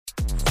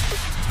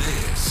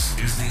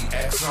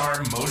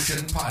XR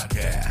Motion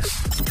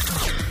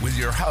Podcast with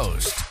your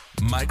host,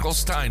 Michael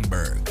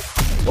Steinberg.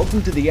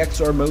 Welcome to the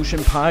XR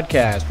Motion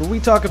Podcast, where we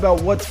talk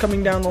about what's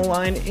coming down the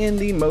line in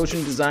the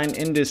motion design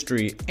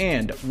industry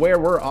and where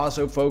we're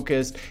also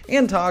focused,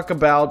 and talk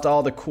about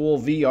all the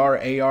cool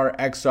VR, AR,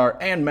 XR,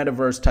 and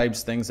metaverse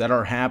types things that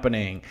are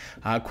happening.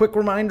 Quick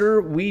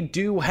reminder, we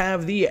do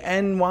have the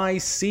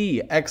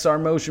NYC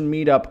XR Motion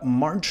Meetup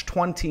March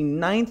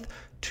 29th,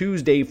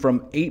 Tuesday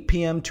from 8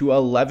 p.m. to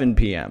 11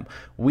 p.m.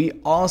 We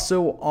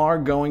also are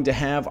going to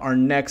have our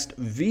next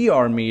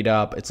VR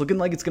meetup. It's looking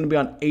like it's going to be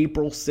on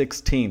April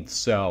 16th.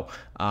 So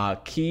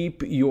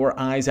keep your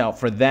eyes out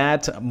for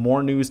that.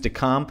 More news to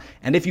come.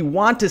 And if you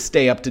want to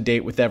stay up to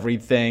date with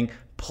everything,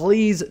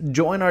 please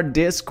join our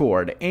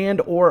Discord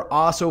and or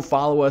also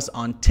follow us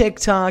on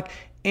TikTok,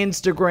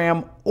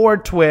 Instagram, or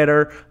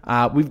Twitter.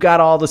 We've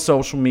got all the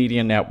social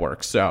media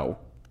networks. So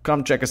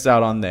come check us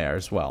out on there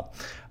as well.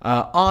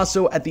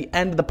 Also, at the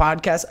end of the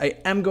podcast, I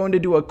am going to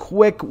do a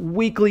quick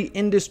weekly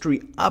industry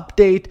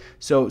update,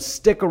 so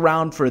stick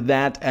around for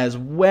that as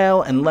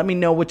well, and let me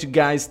know what you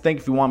guys think,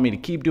 if you want me to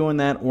keep doing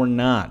that or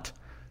not.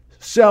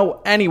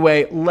 So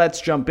anyway, let's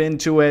jump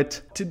into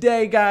it.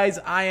 Today, guys,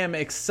 I am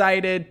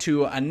excited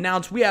to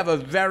announce we have a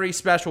very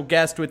special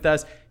guest with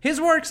us. His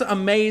work's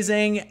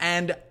amazing,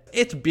 and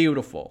it's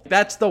beautiful.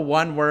 That's the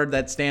one word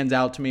that stands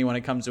out to me when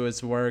it comes to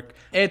his work.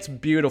 It's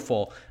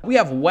beautiful. We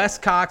have Wes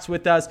Cox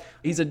with us.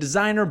 He's a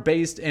designer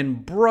based in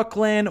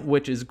Brooklyn,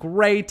 which is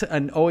great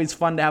and always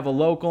fun to have a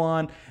local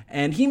on.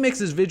 And he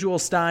mixes visual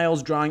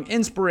styles, drawing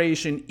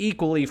inspiration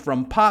equally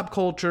from pop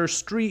culture,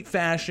 street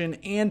fashion,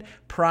 and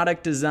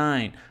product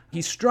design.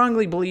 He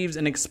strongly believes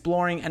in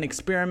exploring and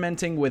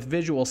experimenting with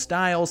visual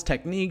styles,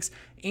 techniques,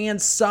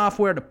 and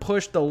software to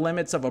push the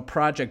limits of a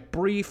project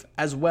brief,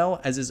 as well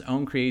as his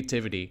own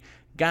creativity.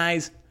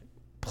 Guys,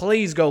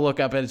 please go look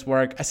up his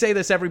work. I say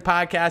this every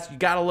podcast. You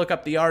got to look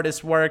up the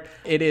artist's work.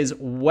 It is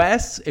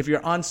Wes, if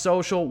you're on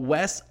social,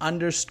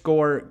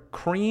 Wes_Cream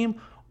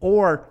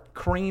or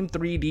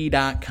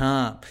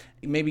cream3d.com.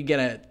 Maybe get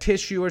a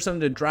tissue or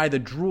something to dry the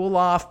drool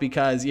off,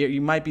 because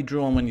you might be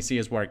drooling when you see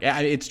his work.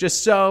 It's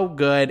just so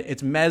good.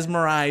 It's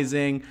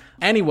mesmerizing.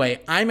 Anyway,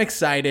 I'm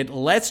excited.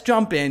 Let's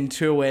jump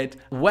into it.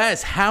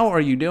 Wes, how are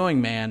you doing,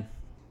 man?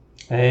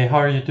 Hey, how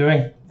are you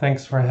doing?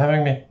 Thanks for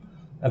having me.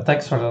 And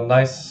thanks for the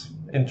nice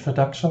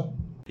introduction.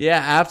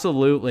 Yeah,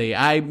 absolutely.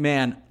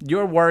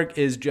 Your work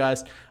is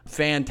just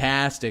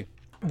fantastic.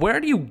 Where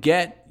do you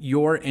get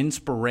your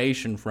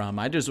inspiration from?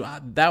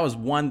 That was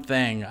one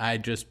thing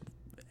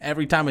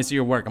every time I see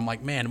your work, I'm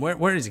like, man,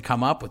 where does he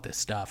come up with this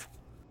stuff?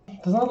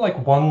 There's not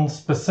like one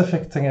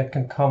specific thing. It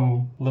can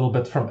come a little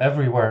bit from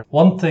everywhere.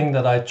 One thing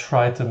that I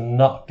try to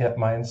not get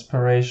my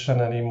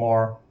inspiration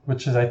anymore,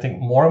 which is I think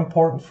more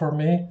important for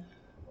me,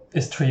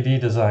 is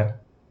 3D design.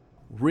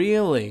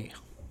 Really?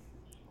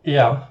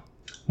 Yeah.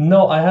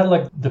 No, I had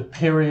like the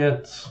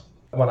period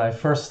when I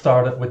first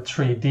started with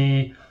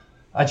 3D.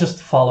 I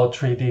just followed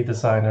 3D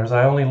designers.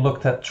 I only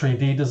looked at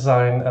 3D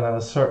design, and at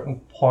a certain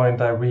point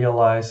I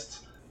realized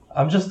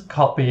I'm just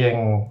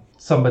copying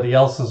somebody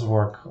else's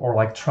work, or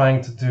like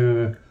trying to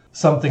do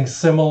something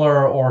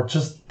similar or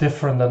just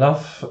different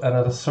enough. And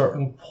at a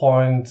certain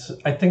point,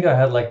 I think I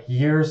had like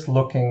years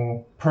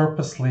looking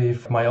purposely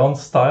for my own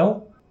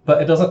style,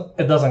 but it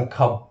doesn't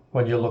come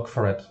when you look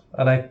for it.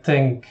 And I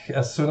think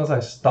as soon as I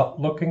stopped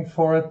looking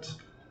for it,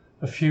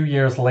 a few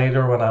years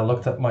later, when I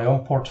looked at my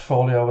own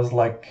portfolio, I was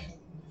like,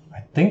 I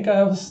think I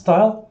have a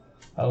style.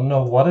 I don't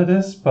know what it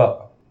is,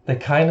 but they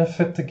kind of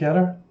fit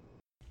together.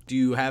 Do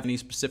you have any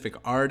specific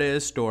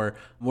artist, or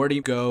where do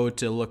you go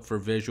to look for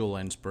visual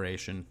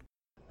inspiration?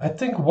 I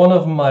think one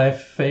of my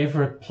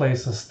favorite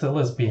places still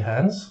is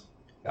Behance.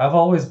 I've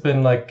always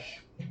been like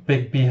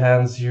big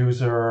Behance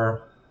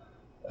user,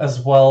 as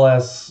well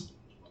as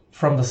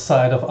from the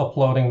side of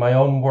uploading my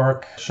own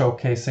work,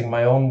 showcasing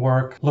my own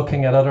work,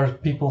 looking at other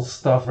people's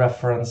stuff,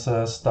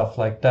 references, stuff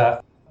like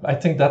that. I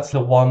think that's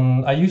the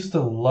one. I used to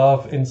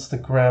love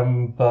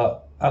Instagram,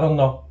 but I don't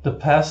know. The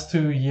past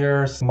 2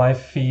 years, my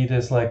feed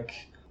is like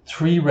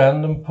 3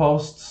 random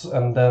posts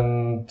and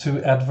then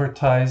 2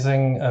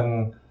 advertising,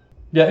 and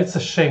yeah, it's a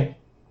shame.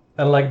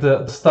 And like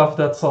the stuff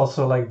that's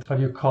also like, how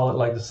do you call it,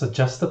 like the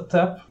suggested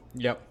tab?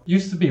 Yep.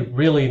 Used to be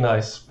really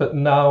nice, but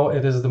now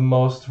it is the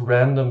most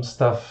random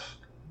stuff,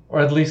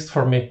 or at least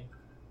for me.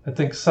 I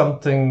think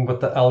something with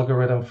the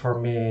algorithm for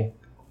me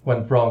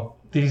went wrong.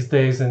 These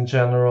days in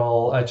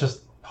general, I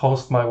just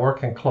post my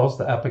work and close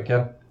the app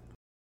again.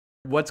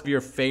 What's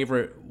your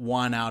favorite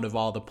one out of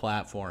all the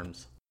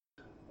platforms?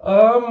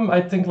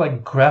 I think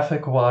like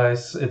graphic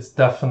wise, it's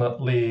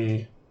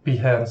definitely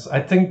Behance.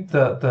 I think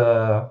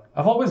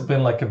I've always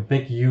been like a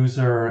big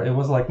user. It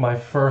was like my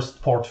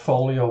first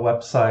portfolio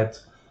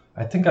website.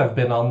 I think I've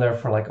been on there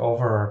for like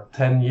over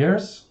 10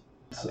 years.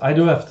 I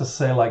do have to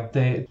say, like,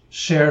 they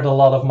shared a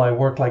lot of my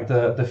work, like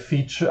the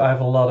feature. I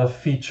have a lot of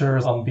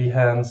features on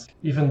Behance,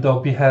 even though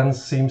Behance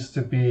seems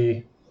to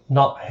be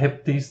not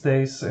hip these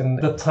days in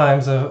the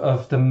times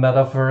of the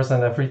metaverse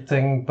and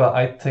everything, but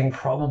I think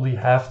probably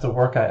half the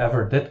work I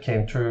ever did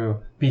came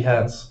through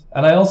Behance.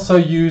 And I also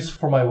use,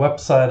 for my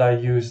website, I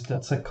used,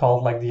 what's it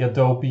called, like the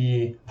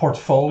Adobe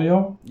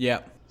Portfolio. Yeah.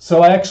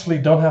 So I actually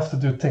don't have to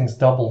do things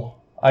double.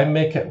 I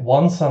make it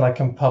once and I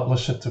can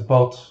publish it to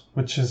both,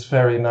 which is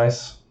very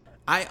nice.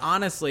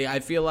 I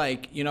feel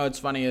like, it's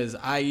funny is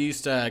I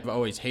used to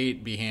always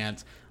hate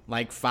Behance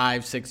like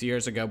 5-6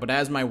 years ago, but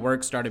as my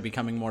work started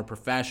becoming more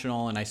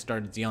professional and I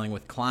started dealing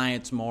with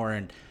clients more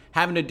and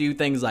having to do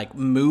things like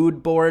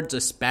mood boards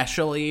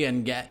especially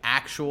and get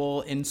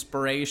actual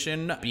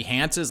inspiration,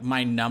 Behance is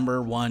my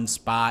number one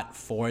spot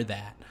for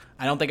that.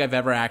 I don't think I've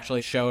ever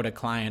actually showed a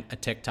client a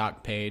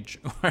TikTok page.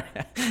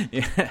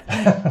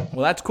 Yeah.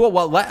 Well, that's cool.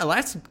 Well,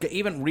 let's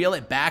even reel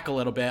it back a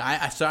little bit.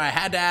 So I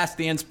had to ask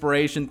the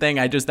inspiration thing.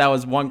 That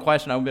was one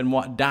question I've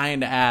been dying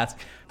to ask.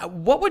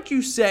 What would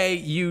you say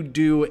you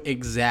do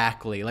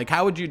exactly? Like,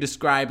 how would you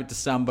describe it to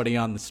somebody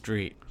on the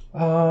street?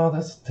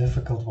 That's a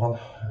difficult one.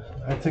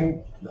 I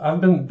think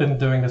I've been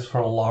doing this for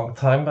a long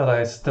time, but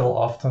I still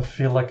often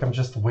feel like I'm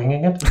just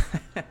winging it.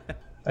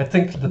 I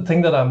think the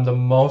thing that I'm the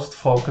most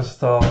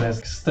focused on is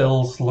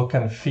stills, look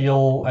and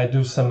feel. I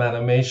do some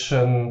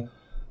animation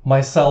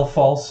myself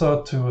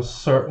also to a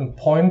certain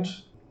point.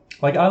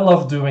 Like, I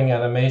love doing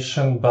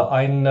animation, but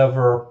I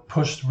never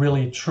pushed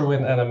really through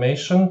in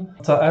animation.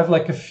 So I have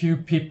like a few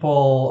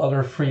people,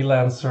 other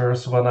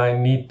freelancers, when I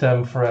need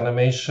them for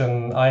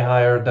animation, I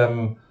hire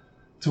them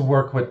to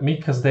work with me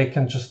because they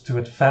can just do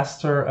it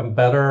faster and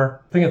better.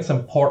 I think it's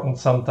important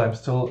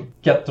sometimes to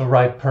get the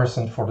right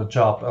person for the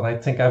job, and I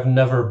think I've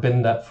never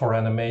been that for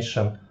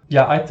animation.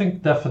 Yeah, I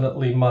think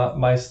definitely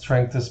my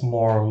strength is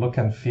more look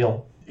and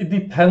feel. It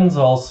depends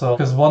also,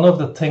 because one of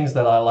the things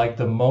that I like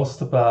the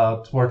most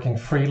about working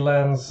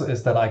freelance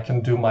is that I can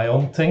do my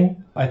own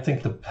thing. I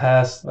think the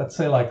past, let's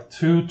say like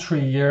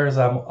 2-3 years,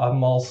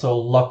 I'm also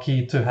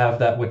lucky to have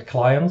that with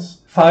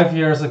clients. 5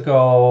 years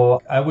ago,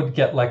 I would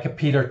get like a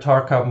Peter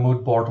Tarka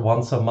mood board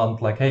once a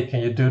month, like, hey, can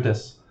you do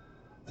this?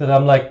 Then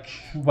I'm like,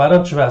 why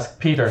don't you ask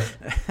Peter?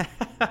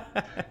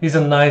 He's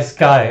a nice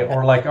guy.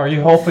 Or like, are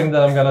you hoping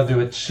that I'm going to do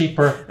it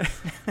cheaper?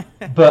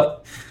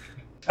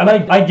 And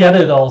I get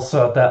it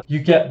also that you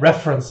get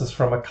references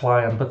from a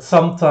client, but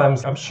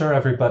sometimes I'm sure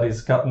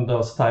everybody's gotten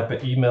those type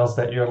of emails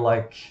that you're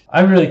like,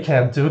 I really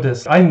can't do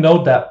this. I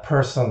know that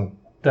person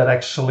that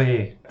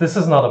actually, this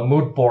is not a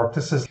mood board.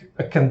 This is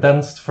a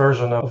condensed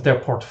version of their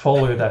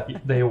portfolio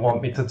that they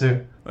want me to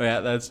do. Yeah,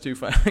 that's too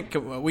fun.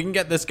 We can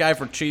get this guy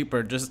for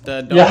cheaper. Just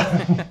don't.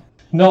 Yeah.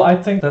 No,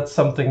 I think that's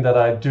something that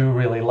I do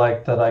really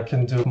like, that I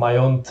can do my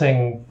own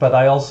thing, but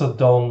I also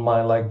don't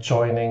mind like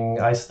joining.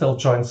 I still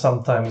join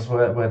sometimes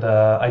with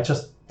I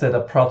just did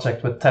a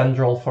project with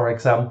Tendril, for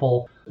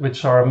example,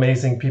 which are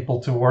amazing people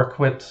to work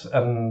with.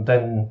 And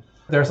then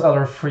there's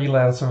other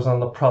freelancers on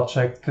the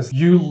project because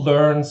you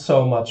learn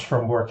so much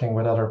from working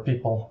with other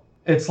people.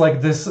 It's like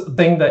this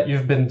thing that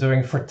you've been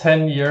doing for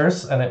 10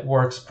 years and it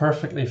works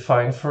perfectly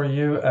fine for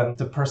you. And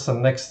the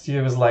person next to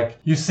you is like,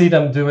 you see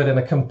them do it in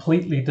a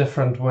completely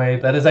different way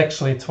that is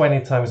actually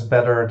 20 times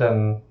better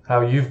than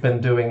how you've been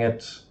doing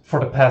it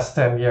for the past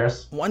 10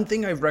 years. One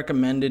thing I've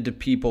recommended to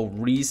people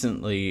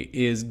recently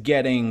is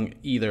getting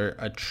either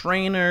a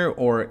trainer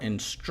or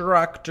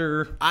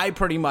instructor. I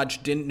pretty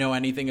much didn't know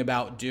anything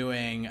about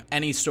doing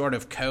any sort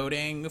of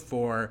coding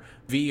for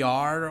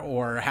VR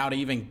or how to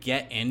even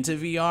get into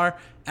VR.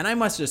 And I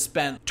must have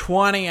spent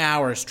 20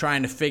 hours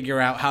trying to figure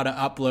out how to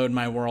upload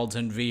my worlds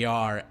in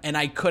VR, and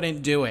I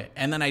couldn't do it.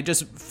 And then I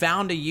just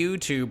found a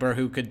YouTuber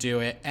who could do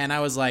it, and I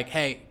was like,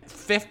 hey,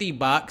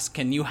 $50,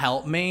 can you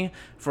help me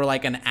for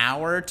like an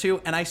hour or two?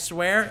 And I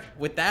swear,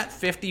 with that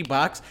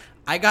 $50,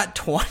 I got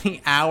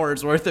 20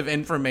 hours worth of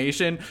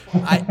information.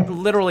 I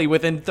literally,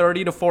 within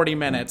 30 to 40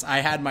 minutes, I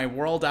had my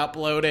world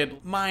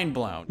uploaded. Mind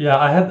blown. Yeah,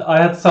 I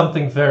had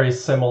something very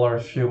similar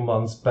a few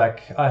months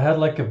back. I had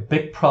like a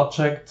big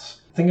project.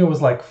 I think it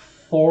was like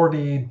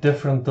 40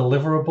 different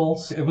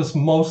deliverables. It was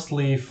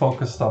mostly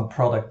focused on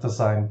product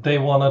design. They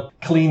wanted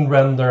clean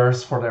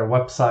renders for their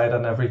website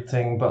and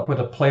everything, but with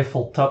a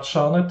playful touch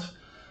on it.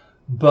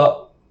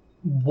 But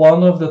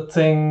one of the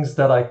things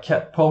that I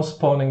kept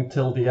postponing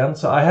till the end,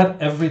 so I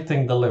had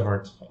everything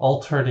delivered,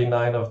 all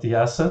 39 of the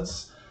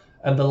assets.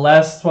 And the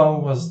last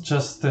one was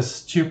just this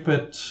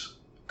stupid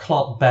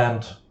cloth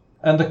band.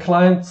 And the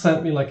client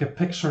sent me like a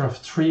picture of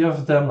 3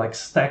 of them like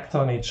stacked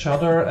on each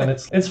other. And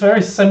it's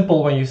very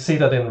simple when you see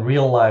that in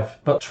real life,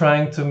 but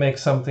trying to make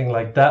something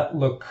like that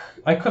look,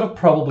 I could have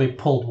probably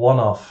pulled one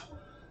off,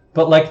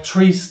 but like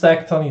 3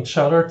 stacked on each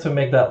other to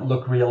make that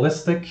look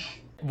realistic.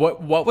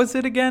 What was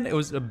it again? It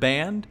was a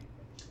band?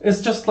 It's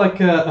just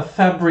like a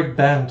fabric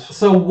band.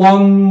 So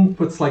one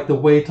puts like the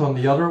weight on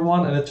the other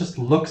one and it just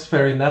looks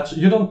very natural.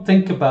 You don't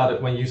think about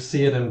it when you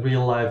see it in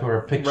real life or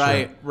a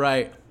picture.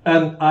 Right.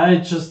 And I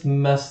just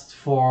messed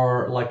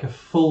for like a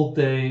full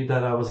day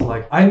that I was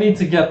like, I need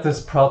to get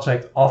this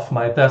project off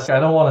my desk.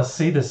 I don't want to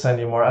see this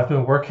anymore. I've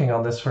been working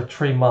on this for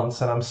 3 months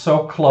and I'm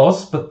so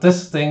close, but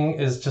this thing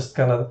is just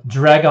gonna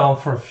drag on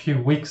for a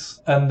few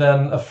weeks. And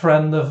then a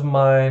friend of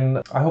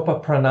mine, I hope I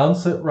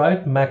pronounce it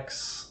right,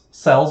 Max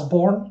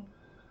Salzborn,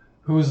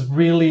 who's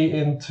really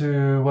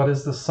into, what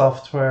is the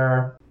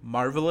software?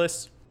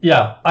 Marvelous.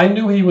 Yeah, I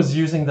knew he was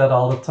using that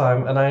all the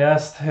time. And I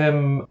asked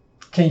him,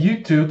 can you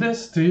do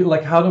this? Do you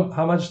like how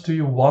much do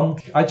you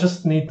want? I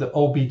just need the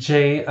OBJ,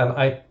 and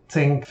I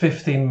think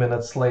 15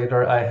 minutes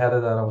later I had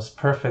it and it was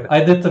perfect.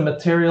 I did the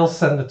material,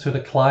 send it to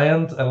the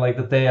client, and like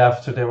the day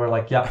after they were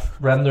like, yeah,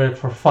 render it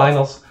for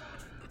finals.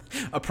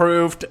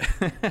 Approved.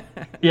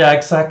 Yeah,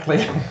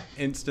 exactly.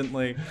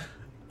 Instantly.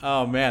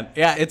 Oh man.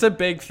 Yeah, it's a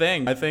big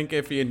thing. I think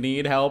if you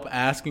need help,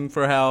 asking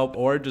for help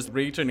or just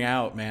reaching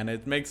out, man,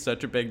 it makes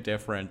such a big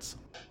difference.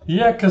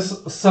 Yeah,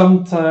 because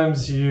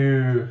sometimes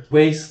you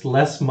waste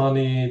less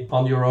money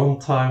on your own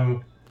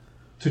time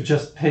to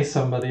just pay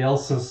somebody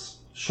else's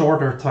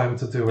shorter time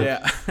to do it.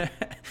 Yeah.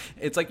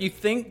 It's like you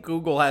think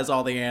Google has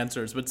all the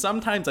answers, but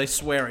sometimes I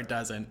swear it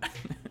doesn't.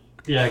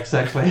 Yeah,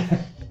 exactly.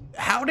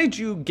 How did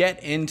you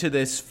get into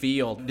this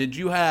field? Did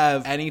you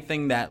have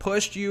anything that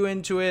pushed you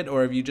into it,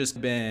 or have you just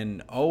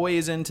been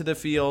always into the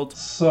field?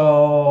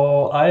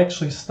 So I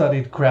actually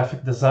studied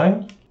graphic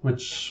design,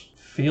 which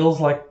feels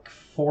like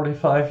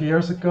 45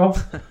 years ago.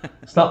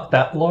 It's not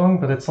that long,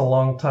 but it's a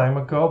long time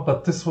ago.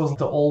 But this was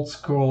the old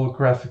school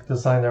graphic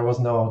design. There was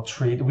no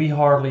 3D. We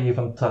hardly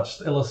even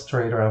touched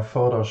Illustrator and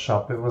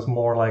Photoshop. It was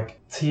more like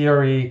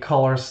theory,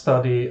 color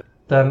study.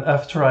 Then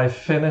after I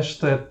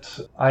finished it,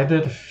 I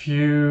did a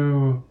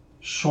few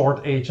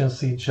short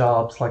agency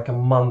jobs, like a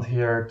month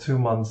here, 2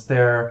 months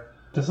there.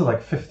 This is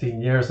like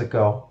 15 years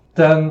ago.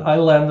 Then I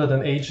landed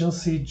an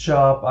agency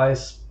job. I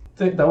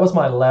think that was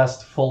my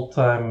last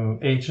full-time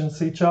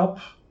agency job.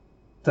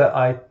 That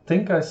I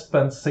think I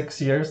spent 6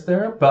 years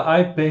there, but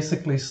I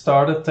basically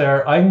started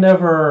there. I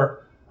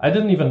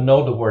didn't even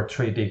know the word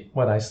 3D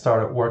when I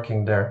started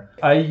working there.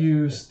 I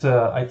used,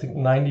 I think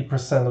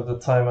 90% of the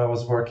time I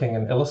was working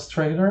in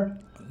Illustrator.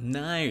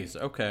 Nice.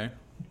 Okay.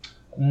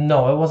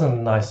 No, it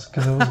wasn't nice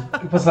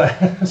because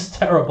it was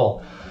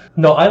terrible.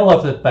 No, I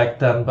loved it back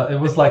then, but it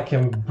was like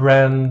in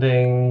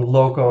branding,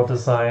 logo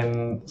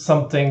design,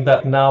 something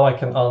that now I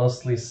can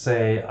honestly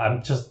say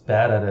I'm just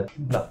bad at it.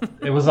 No,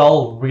 it was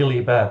all really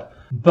bad.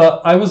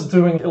 But I was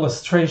doing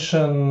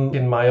illustration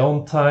in my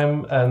own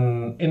time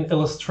and in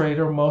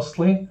Illustrator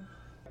mostly.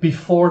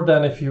 Before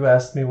then, if you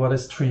asked me what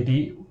is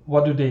 3D,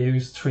 what do they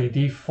use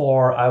 3D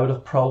for, I would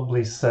have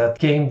probably said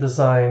game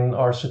design,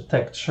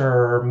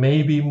 architecture,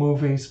 maybe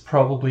movies,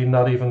 probably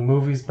not even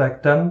movies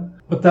back then.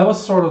 But that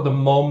was sort of the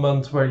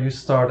moment where you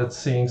started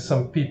seeing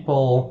some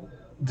people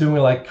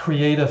doing like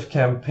creative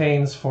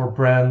campaigns for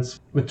brands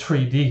with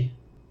 3D.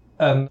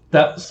 And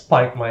that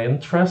spiked my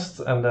interest.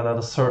 And then at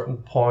a certain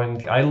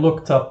point, I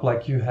looked up,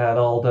 like you had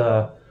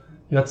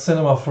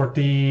Cinema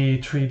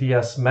 4D,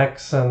 3ds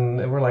Max, and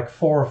there were like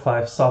 4 or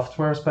 5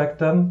 softwares back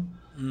then.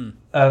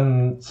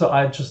 And so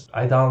I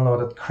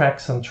downloaded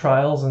Cracks and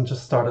Trials and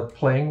just started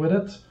playing with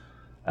it.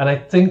 And I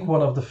think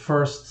one of the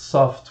first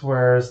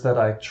softwares that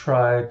I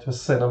tried was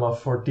Cinema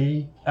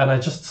 4D. And I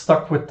just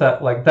stuck with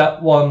that. Like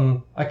that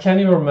one, I can't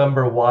even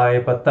remember why,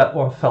 but that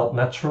one felt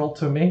natural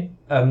to me.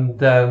 And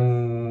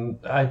then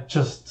I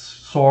just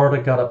sort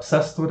of got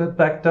obsessed with it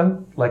back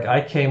then. Like I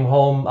came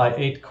home, I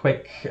ate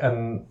quick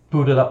and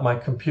booted up my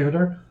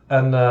computer.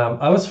 And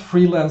I was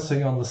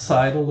freelancing on the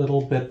side a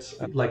little bit.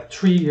 Like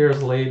 3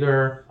 years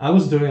later, I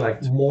was doing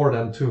like more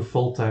than 2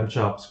 full-time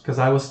jobs because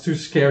I was too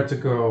scared to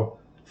go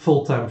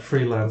full-time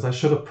freelance. I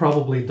should have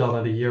probably done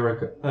it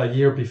a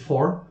year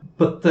before.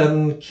 But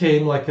then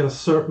came like at a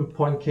certain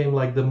point came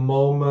like the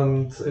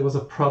moment, it was a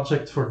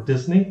project for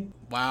Disney.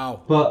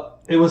 Wow. But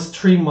it was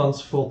 3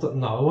 months full-time.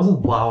 No, it wasn't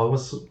wow. It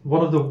was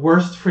one of the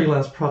worst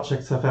freelance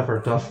projects I've ever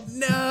done.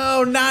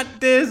 No, not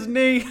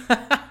Disney.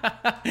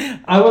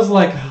 I was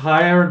like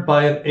hired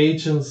by an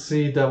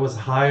agency that was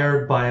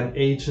hired by an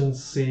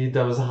agency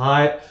that was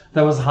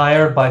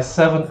hired by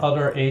 7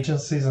 other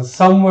agencies, and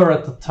somewhere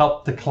at the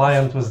top the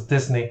client was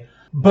Disney.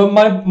 But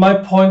my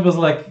point was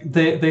like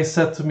they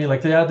said to me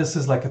like, yeah, this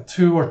is like a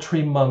 2 or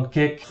 3 month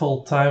gig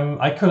full time.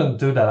 I couldn't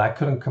do that. I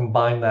couldn't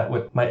combine that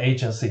with my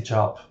agency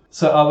job.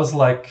 So I was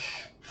like,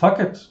 fuck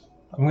it.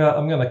 I'm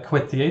gonna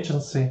quit the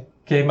agency.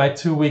 Gave my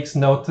 2 weeks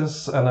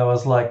notice, and I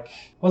was like,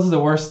 what's the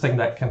worst thing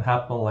that can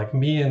happen? Like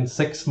me in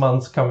 6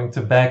 months coming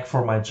to beg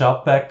for my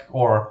job back,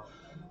 or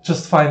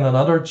just find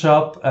another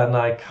job. And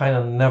I kind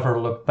of never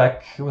looked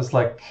back. It was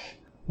like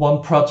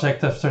one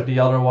project after the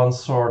other one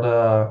sort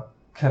of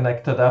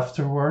connected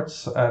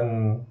afterwards.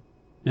 And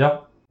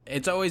yeah.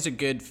 It's always a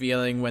good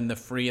feeling when the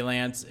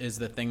freelance is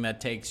the thing that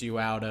takes you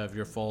out of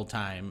your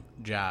full-time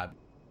job.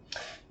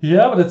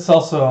 Yeah, but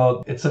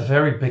it's a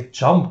very big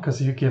jump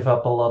because you give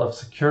up a lot of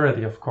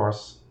security, of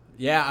course.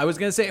 Yeah, I was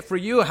going to say, for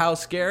you, how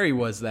scary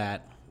was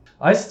that?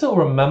 I still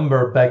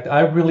remember back,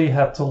 I really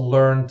had to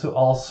learn to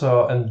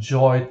also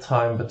enjoy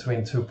time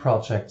between 2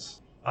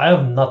 projects. I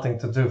have nothing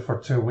to do for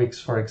 2 weeks,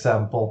 for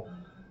example.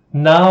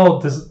 Now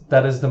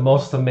that is the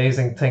most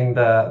amazing thing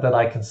that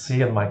I can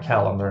see in my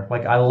calendar.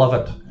 Like, I love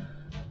it.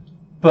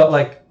 But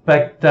like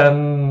back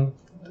then,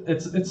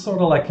 it's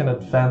sort of like an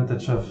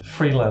advantage of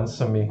freelance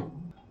to me.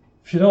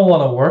 If you don't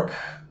want to work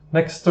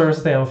next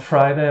Thursday and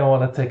Friday, I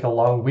want to take a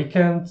long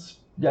weekend.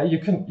 Yeah, you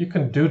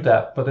can do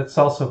that, but it's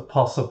also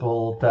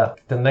possible that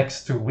the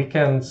next 2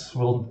 weekends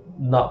will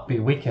not be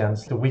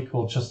weekends. The week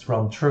will just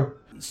run through.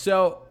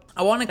 So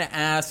I wanted to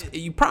ask,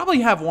 you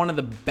probably have one of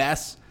the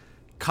best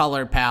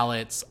color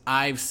palettes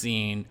I've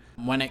seen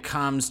when it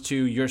comes to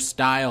your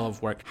style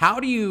of work. How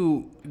do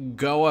you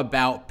go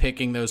about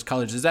picking those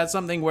colors? Is that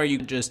something where you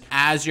just,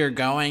 as you're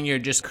going, you're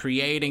just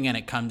creating and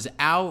it comes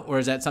out? Or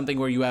is that something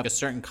where you have a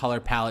certain color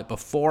palette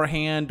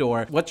beforehand?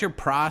 Or what's your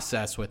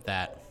process with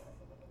that?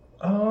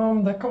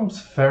 That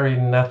comes very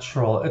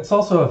natural. It's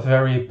also a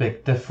very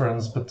big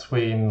difference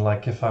between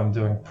like if I'm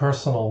doing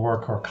personal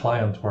work or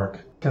client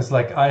work. Because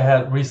like I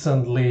had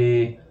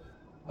recently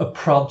a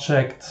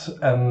project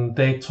and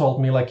they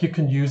told me like you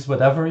can use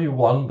whatever you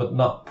want but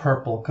not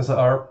purple, because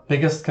our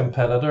biggest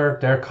competitor,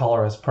 their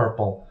color is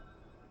purple.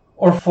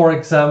 Or for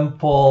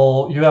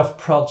example, you have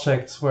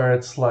projects where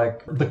it's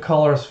like the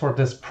colors for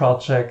this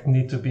project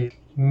need to be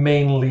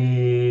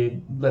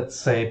mainly, let's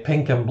say,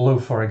 pink and blue,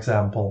 for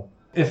example.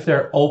 If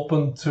they're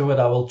open to it,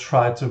 I will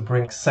try to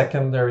bring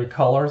secondary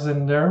colors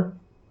in there.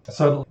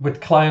 So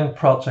with client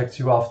projects,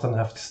 you often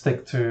have to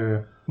stick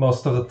to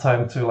most of the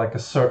time to like a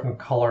certain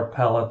color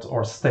palette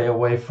or stay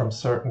away from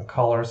certain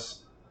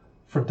colors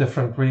for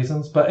different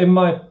reasons. But in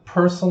my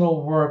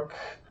personal work,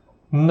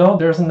 no,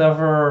 there's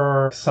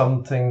never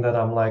something that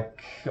I'm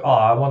like, oh,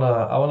 I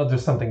wanna do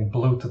something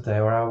blue today,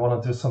 or I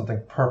wanna do something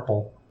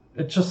purple.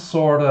 It just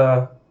sort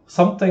of,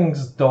 some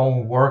things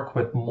don't work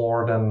with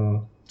more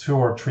than 2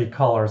 or 3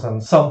 colors,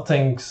 and some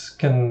things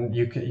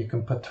you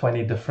can put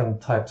 20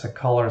 different types of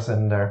colors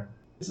in there.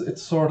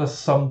 It's sort of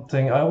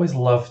something I always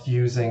loved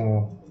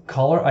using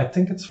color. I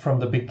think it's from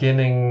the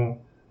beginning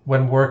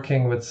when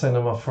working with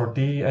Cinema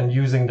 4D and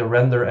using the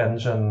render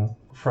engine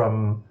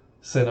from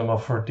Cinema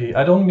 4D.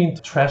 I don't mean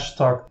to trash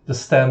talk the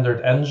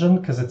standard engine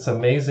because it's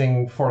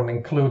amazing for an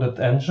included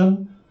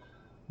engine,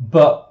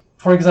 but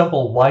for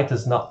example, white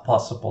is not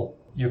possible.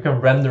 You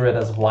can render it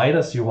as white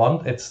as you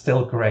want, it's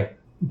still gray.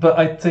 But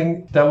I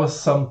think that was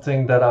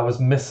something that I was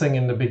missing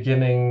in the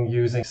beginning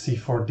using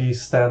C4D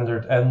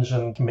standard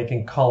engine,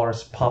 making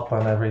colors pop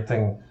and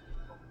everything.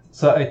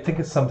 So I think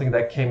it's something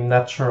that came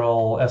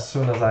natural as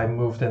soon as I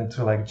moved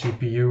into like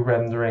GPU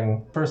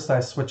rendering. First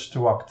I switched to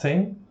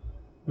Octane,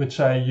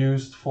 which I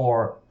used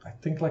for I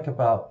think like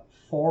about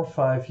 4 or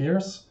 5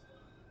 years.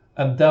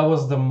 And that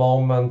was the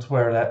moment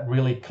where that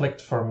really clicked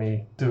for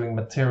me, doing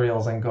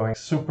materials and going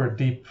super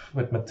deep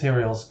with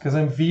materials. Because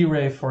in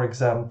V-Ray, for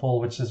example,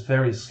 which is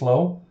very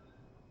slow,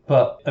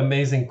 but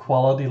amazing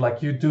quality,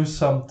 like you do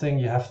something,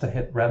 you have to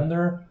hit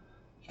render,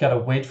 you gotta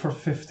wait for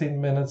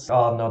 15 minutes.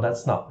 Oh no,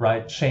 that's not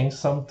right, change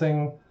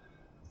something.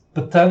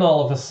 But then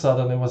all of a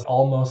sudden it was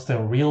almost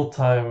in real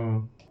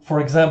time. For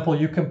example,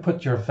 you can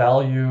put your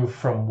value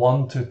from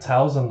 1 to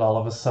 1000 all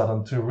of a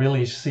sudden to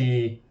really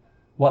see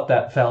what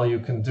that value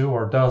can do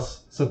or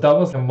does. So that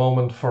was a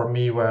moment for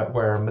me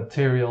where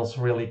materials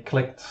really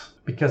clicked,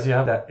 because you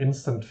have that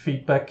instant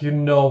feedback. You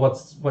know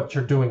what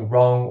you're doing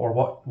wrong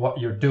or what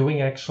you're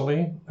doing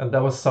actually. And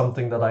that was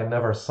something that I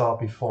never saw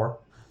before.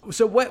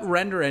 So what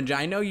render engine?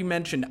 I know you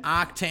mentioned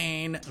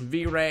Octane,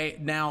 V-Ray.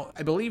 Now,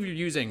 I believe you're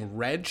using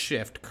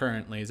Redshift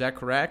currently. Is that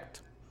correct?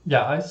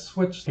 Yeah, I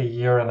switched a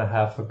year and a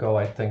half ago,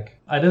 I think.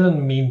 I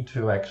didn't mean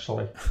to,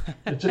 actually.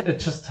 It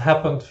just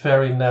happened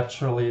very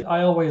naturally.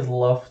 I always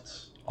loved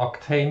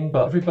Octane,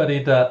 but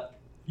everybody that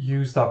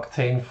used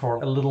Octane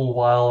for a little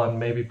while and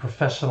maybe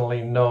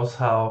professionally knows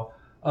how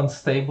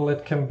unstable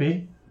it can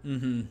be.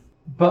 Mm-hmm.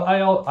 But I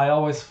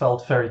always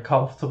felt very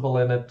comfortable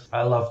in it.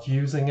 I loved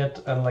using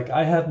it, and like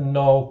I had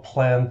no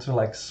plan to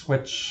like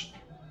switch.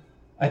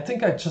 I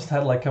think I just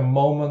had like a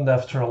moment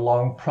after a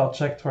long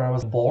project where I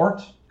was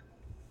bored.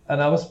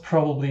 And I was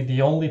probably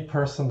the only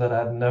person that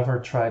had never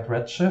tried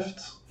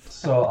Redshift.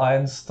 So I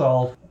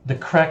installed the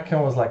Crack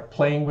and was like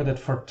playing with it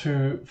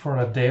for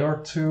a day or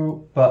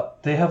two.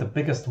 But they have the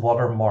biggest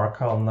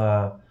watermark on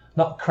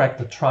not Crack,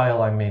 the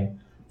trial, I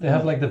mean. They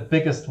have like the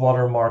biggest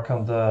watermark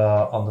on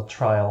the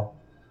trial.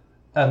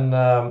 And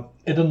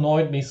it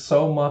annoyed me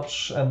so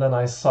much. And then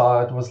I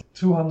saw it was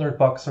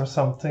 $200 or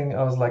something.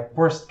 I was like,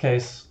 worst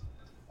case,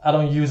 I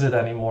don't use it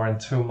anymore in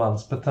 2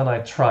 months. But then I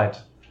tried.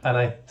 And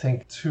I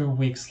think 2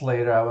 weeks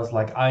later, I was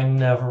like, I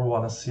never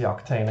want to see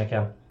Octane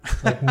again.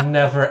 Like,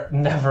 never,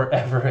 never,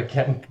 ever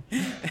again.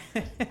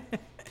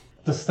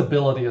 The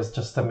stability is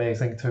just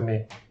amazing to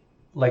me.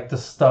 Like, the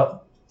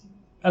stuff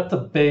at the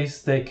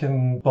base, they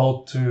can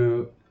both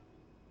do...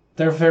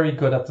 They're very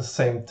good at the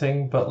same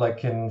thing, but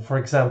like in, for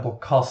example,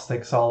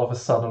 caustics all of a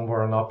sudden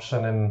were an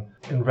option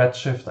in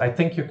Redshift. I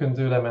think you can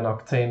do them in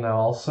Octane now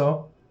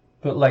also.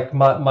 But like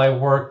my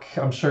work,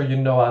 I'm sure you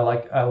know,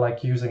 I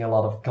like using a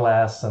lot of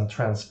glass and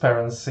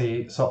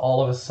transparency. So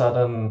all of a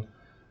sudden,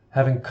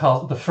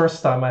 the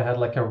first time I had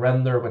like a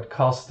render with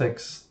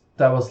caustics,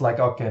 that was like,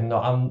 okay, no,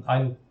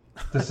 I'm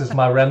this is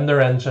my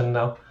render engine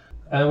now.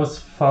 And it was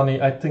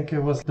funny, I think it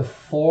was the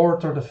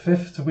 4th or the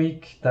 5th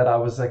week that I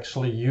was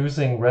actually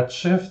using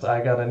Redshift.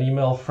 I got an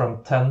email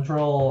from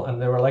Tendril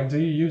and they were like, do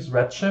you use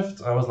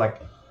Redshift? I was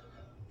like,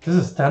 this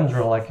is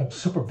Tendril, like I'm a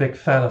super big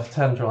fan of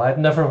Tendril. I'd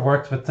never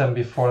worked with them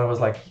before. And I was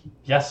like,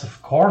 yes,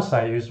 of course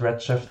I use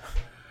Redshift.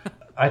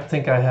 I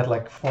think I had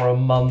like for a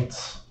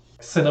month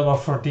Cinema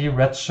 4D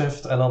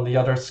Redshift, and on the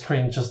other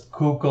screen just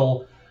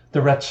Google the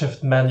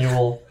Redshift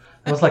manual.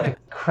 It was like a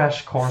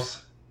crash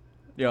course.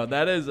 Yo,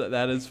 that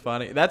is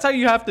funny. That's how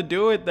you have to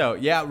do it, though.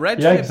 Yeah,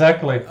 Redshift. Yeah,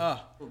 exactly.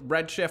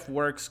 Redshift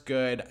works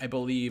good, I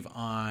believe,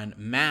 on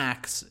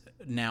Macs.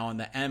 Now on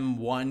the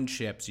M1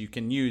 chips, you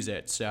can use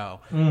it.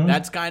 So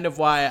that's kind of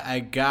why I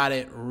got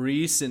it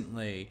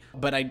recently.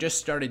 But I just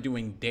started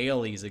doing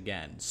dailies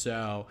again.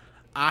 So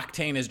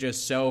Octane is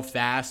just so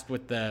fast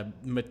with the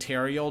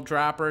material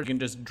dropper. You can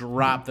just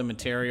drop the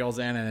materials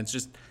in, and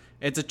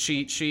it's a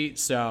cheat sheet.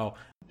 So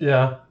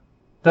yeah,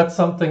 that's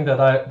something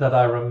that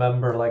I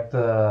remember. Like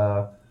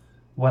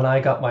when I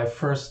got my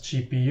first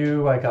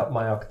GPU, I got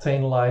my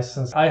Octane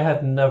license. I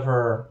had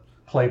never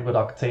played with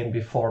Octane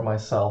before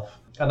myself,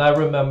 and I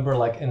remember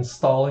like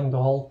installing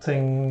the whole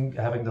thing,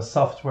 having the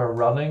software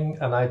running,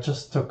 and I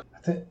just took.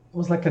 It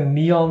was like a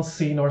neon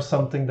scene or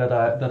something that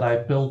I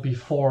built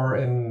before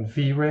in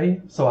V-Ray.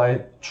 So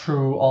I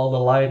threw all the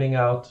lighting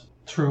out,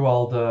 threw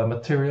all the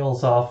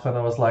materials off, and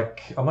I was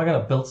like, I'm not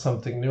gonna build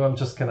something new. I'm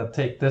just gonna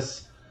take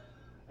this.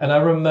 And I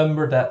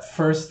remember that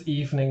first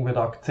evening with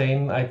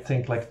Octane, I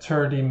think like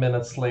 30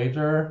 minutes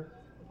later,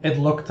 it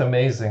looked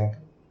amazing.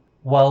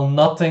 While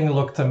nothing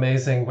looked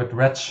amazing with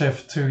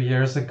Redshift 2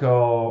 years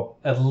ago,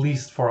 at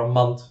least for a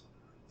month.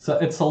 So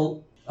it's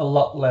a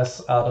lot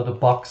less out of the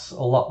box,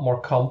 a lot more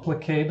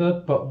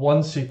complicated. But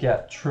once you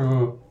get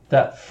through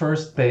that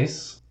first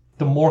base,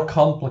 the more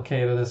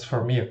complicated is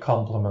for me a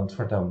compliment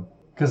for them.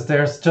 Because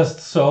there's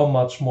just so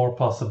much more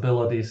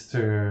possibilities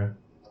to...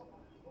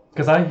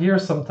 Because I hear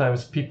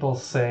sometimes people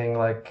saying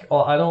like,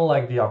 oh, I don't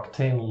like the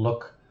Octane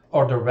look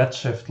or the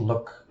Redshift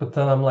look. But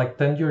then I'm like,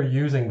 then you're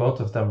using both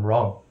of them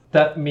wrong.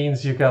 That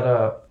means you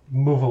gotta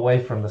move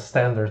away from the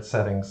standard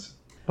settings.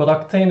 But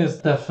Octane is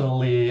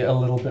definitely a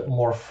little bit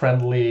more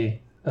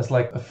friendly as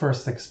like a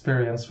first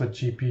experience with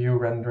GPU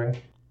rendering.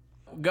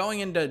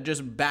 Going into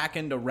just back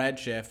into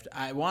Redshift,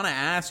 I want to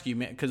ask you,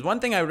 because one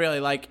thing I really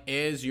like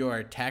is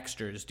your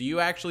textures. Do you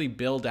actually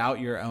build out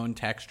your own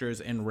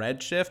textures in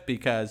Redshift?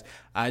 Because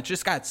it's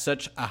just got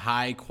such a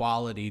high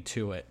quality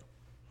to it.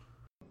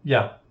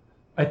 Yeah,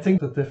 I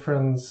think the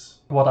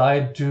difference, what I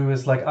do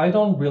is like, I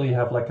don't really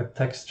have like a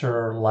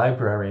texture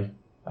library.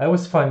 I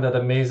always find that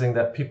amazing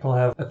that people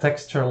have a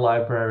texture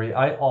library.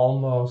 I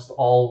almost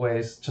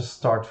always just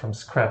start from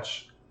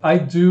scratch. I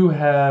do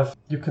have,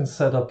 you can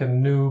set up a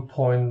new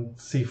point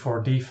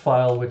C4D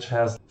file, which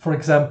has, for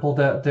example,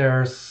 that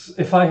there's,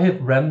 if I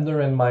hit render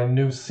in my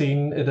new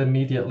scene, it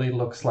immediately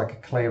looks like a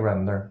clay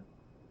render.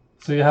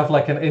 So you have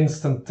like an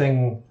instant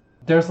thing.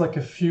 There's like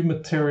a few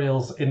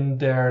materials in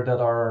there that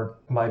are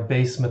my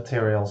base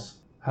materials.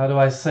 How do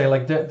I say,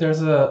 like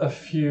there's a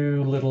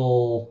few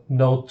little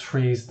node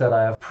trees that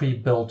I have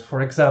pre-built.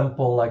 For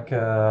example, like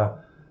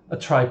a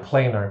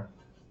triplanar.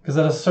 Because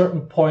at a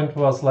certain point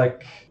was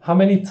like, how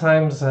many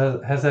times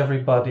has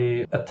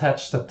everybody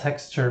attached a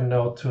texture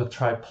node to a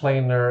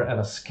triplanar and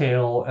a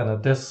scale and a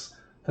this?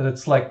 That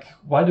it's like,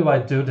 why do I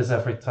do this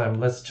every time?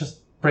 Let's just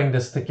bring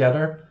this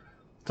together.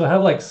 So I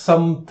have like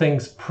some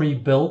things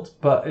pre-built,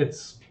 but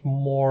it's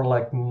more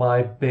like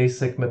my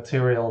basic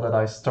material that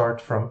I start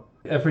from.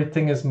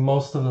 Everything is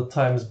most of the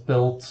times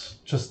built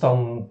just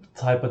on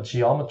type of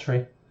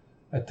geometry.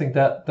 I think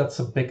that's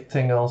a big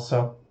thing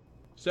also.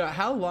 So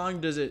how long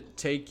does it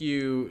take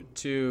you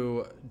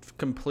to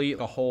complete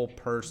a whole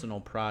personal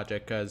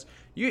project? Because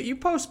you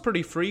post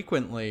pretty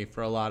frequently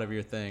for a lot of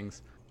your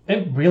things.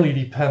 It really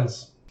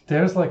depends.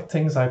 There's like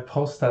things I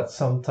post that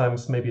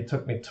sometimes maybe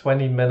took me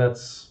 20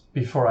 minutes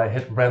before I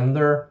hit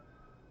render.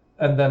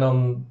 And then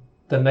on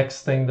the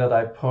next thing that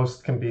I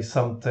post can be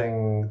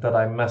something that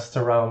I messed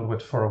around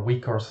with for a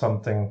week or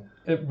something.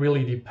 It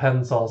really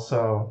depends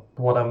also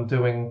what I'm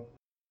doing.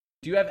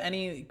 Do you have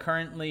any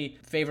currently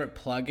favorite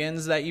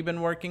plugins that you've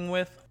been working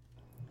with?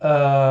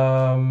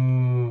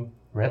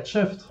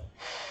 Redshift.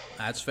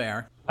 That's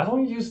fair. I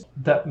don't use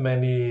that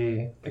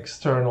many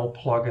external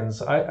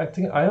plugins. I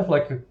think I have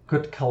like a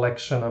good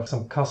collection of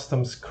some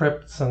custom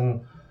scripts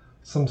and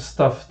some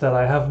stuff that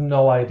I have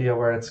no idea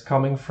where it's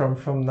coming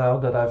from now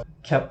that I've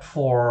kept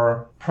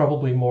for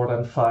probably more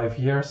than 5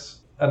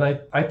 years.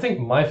 And I think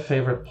my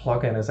favorite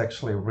plugin is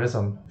actually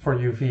Rism for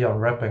UV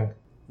unwrapping.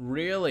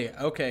 Really?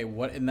 Okay,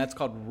 what? And that's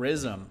called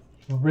Rism.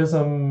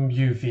 Rism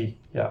UV,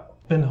 yeah.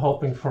 Been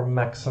hoping for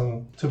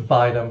Maxon to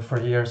buy them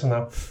for years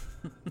now.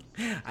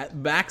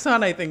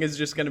 Maxon, I think, is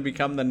just going to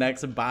become the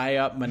next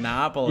buy-up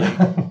monopoly.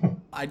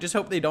 I just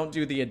hope they don't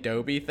do the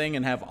Adobe thing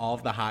and have all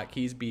of the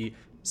hotkeys be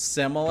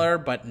similar,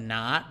 but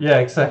not. Yeah,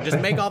 exactly.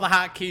 Just make all the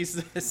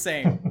hotkeys the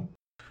same.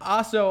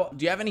 Also,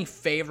 do you have any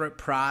favorite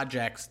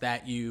projects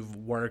that you've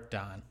worked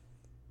on?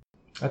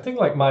 I think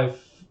like my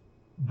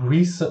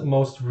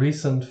most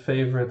recent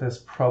favorite is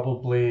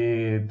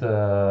probably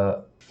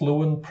the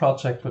Fluent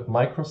project with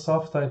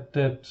Microsoft I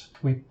did.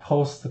 We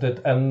posted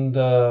it end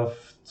of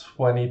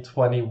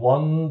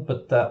 2021,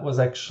 but that was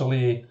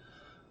actually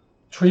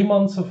 3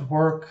 months of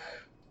work,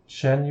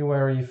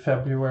 January,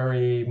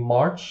 February,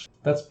 March.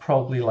 That's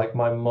probably like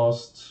my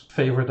most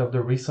favorite of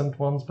the recent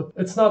ones, but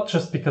it's not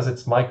just because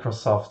it's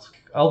Microsoft.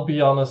 I'll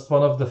be honest,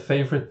 one of the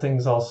favorite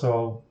things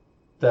also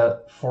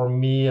that for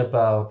me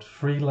about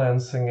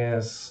freelancing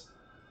is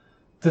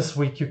this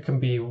week you can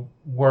be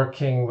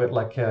working with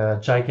like a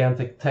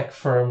gigantic tech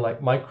firm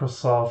like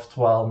Microsoft,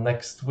 while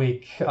next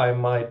week I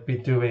might be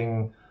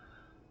doing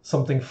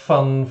something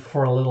fun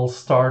for a little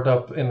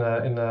startup in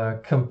a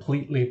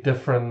completely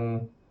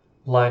different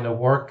line of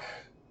work,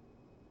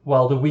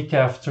 while the week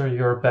after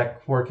you're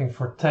back working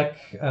for tech.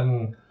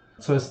 And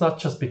so it's not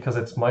just because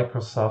it's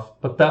Microsoft,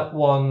 but that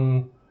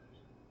one,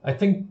 I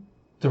think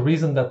the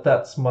reason that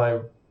that's my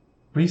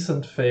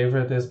recent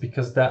favorite is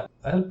because that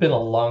had been a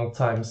long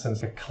time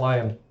since a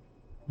client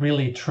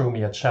really threw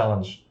me a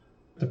challenge.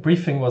 The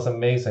briefing was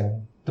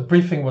amazing. The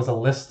briefing was a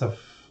list of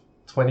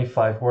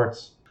 25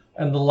 words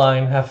and the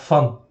line, "Have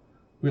fun.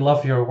 We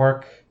love your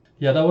work."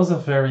 Yeah, that was a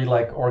very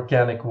like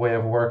organic way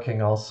of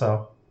working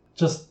also.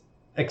 Just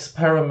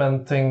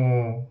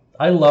experimenting.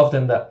 I loved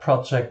in that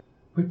project.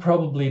 We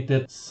probably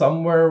did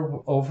somewhere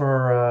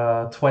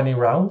over 20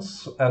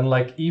 rounds. And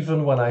like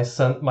even when I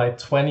sent my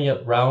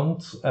 20th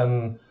round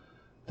and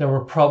there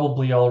were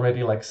probably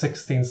already like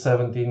 16,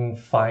 17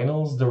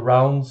 finals, the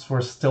rounds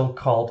were still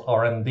called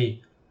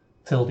R&D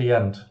till the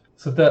end.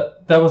 So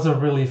that was a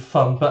really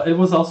fun, but it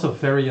was also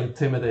very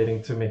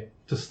intimidating to me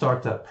to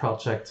start that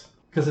project.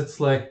 Because it's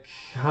like,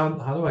 how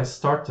do I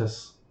start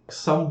this?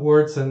 Some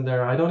words in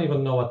there, I don't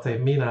even know what they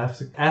mean. I have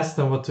to ask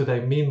them what do they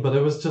mean, but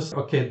it was just,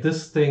 okay,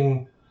 this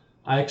thing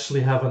I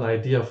actually have an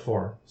idea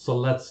for. So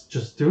let's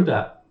just do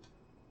that.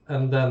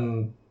 And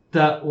then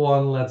that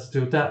one, let's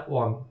do that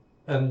one.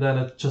 And then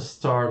it just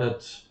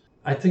started.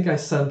 I think I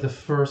sent the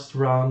first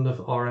round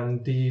of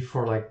R&D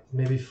for like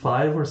maybe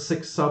 5 or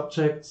 6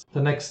 subjects.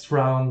 The next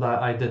round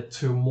I did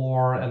 2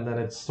 more, and then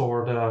it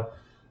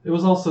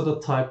was also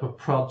the type of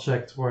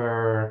project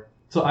where,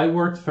 so I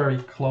worked very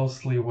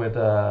closely with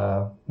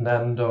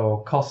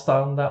Nando Costa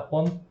on that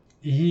one.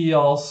 He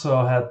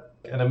also had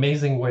an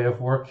amazing way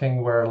of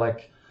working where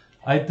like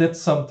I did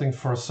something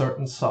for a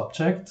certain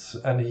subject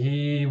and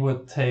he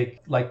would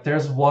take, like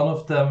there's one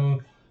of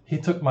them, he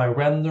took my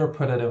render,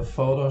 put it in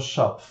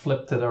Photoshop,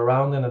 flipped it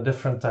around in a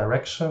different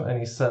direction, and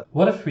he said,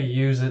 what if we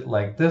use it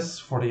like this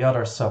for the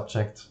other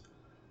subject?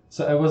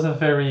 So it was a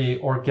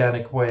very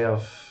organic way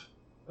of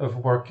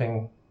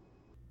working.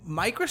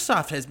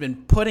 Microsoft has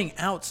been putting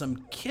out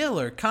some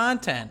killer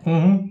content.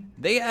 Mm-hmm.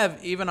 They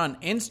have, even on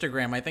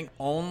Instagram, I think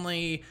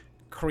only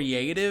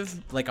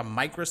creative, like a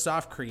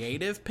Microsoft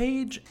creative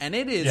page, and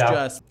it is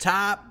just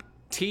top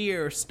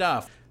tier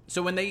stuff.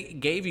 So when they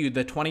gave you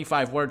the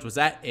 25 words, was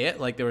that it?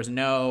 Like there was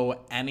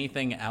no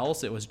anything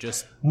else? It was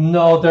just...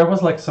 No, there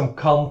was like some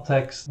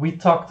context. We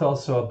talked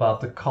also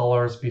about the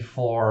colors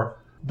before.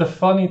 The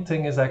funny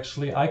thing is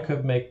actually I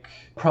could make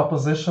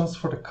propositions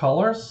for the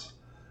colors.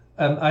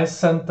 And I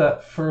sent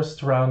that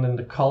first round in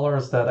the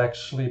colors that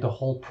actually the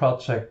whole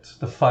project,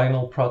 the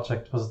final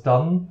project was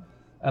done.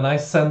 And I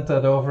sent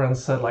that over and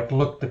said like,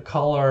 look, the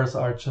colors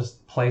are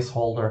just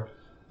placeholder.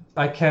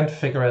 I can't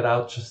figure it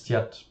out just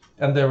yet.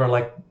 And they were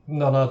like,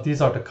 no,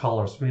 these are the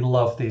colors. We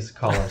love these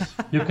colors.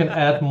 You can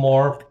add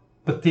more,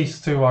 but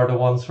these 2 are the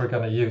ones we're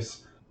going to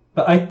use.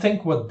 But I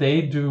think what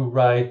they do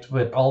right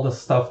with all the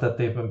stuff that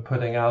they've been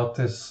putting out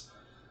is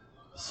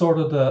sort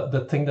of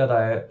the thing that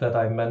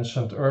I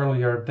mentioned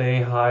earlier.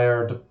 They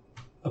hired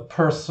a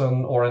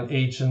person or an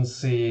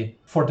agency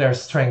for their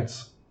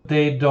strengths.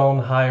 They don't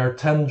hire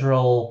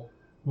Tendril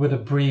with a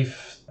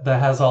brief that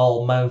has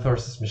all man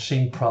versus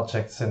machine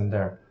projects in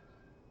there.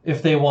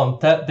 If they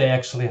want that, they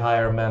actually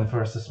hire man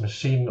versus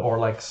machine or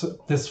like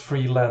this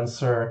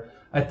freelancer.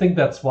 I think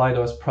that's why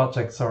those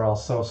projects are all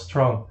so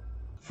strong.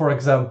 For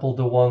example,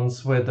 the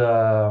ones with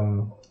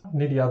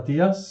Nidia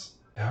Diaz,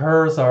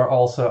 hers are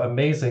also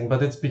amazing,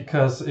 but it's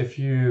because if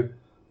you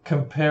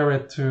compare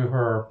it to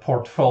her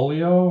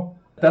portfolio,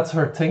 that's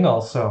her thing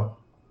also.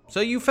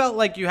 So you felt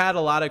like you had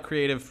a lot of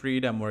creative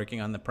freedom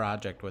working on the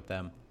project with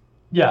them?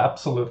 Yeah,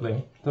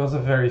 absolutely. That was a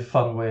very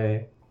fun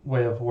way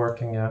of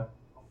working, yeah.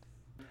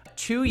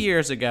 2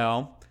 years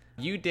ago,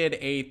 you did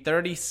a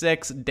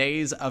 36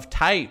 days of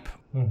type.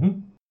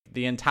 Mm-hmm.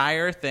 The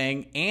entire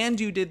thing, and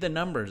you did the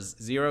numbers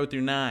 0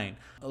 through 9.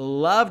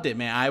 Loved it,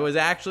 man. I was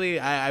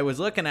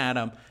looking at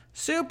them.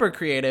 Super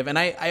creative. And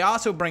I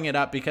also bring it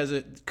up because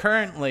it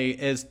currently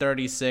is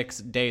 36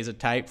 days of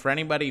type. For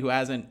anybody who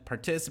hasn't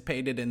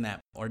participated in that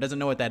or doesn't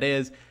know what that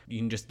is, you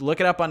can just look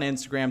it up on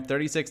Instagram,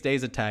 36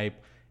 days of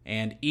type.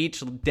 And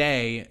each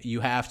day you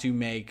have to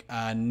make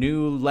a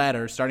new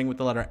letter, starting with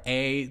the letter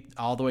A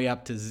all the way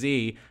up to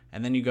Z.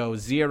 And then you go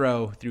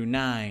 0 through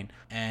 9.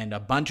 And a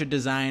bunch of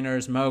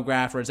designers,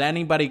 mographers,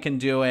 anybody can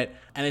do it.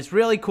 And it's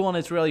really cool and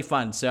it's really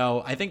fun.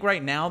 So I think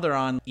right now they're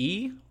on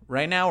E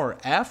right now, or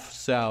F.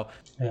 So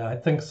yeah, I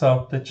think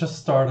so. They just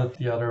started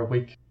the other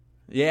week.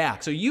 yeah,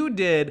 so you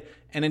did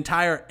an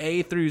entire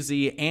A through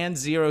Z and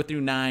 0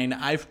 through 9.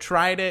 I've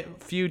tried it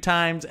a few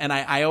times, and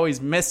I always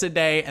miss a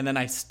day, and then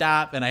I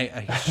stop, and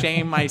I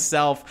shame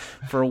myself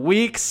for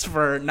weeks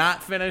for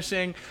not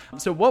finishing.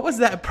 So what was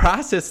that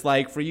process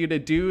like for you to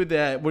do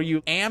that? Were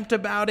you amped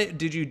about it?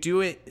 Did you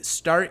do it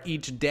start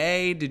each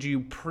day? Did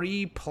you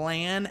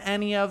pre-plan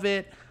any of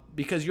it?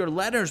 Because your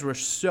letters were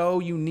so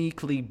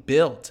uniquely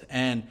built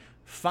and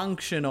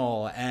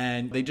functional,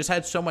 and they just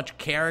had so much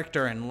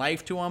character and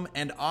life to them,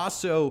 and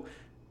also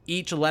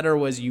each letter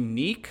was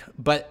unique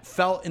but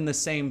felt in the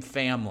same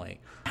family.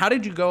 How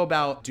did you go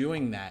about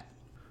doing that?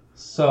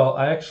 So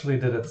I actually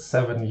did it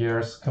 7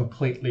 years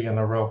completely in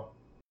a row.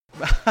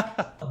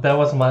 That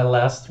was my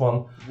last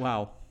one.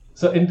 Wow.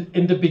 So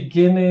in the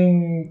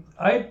beginning,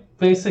 I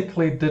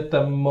basically did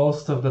them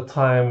most of the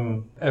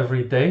time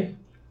every day.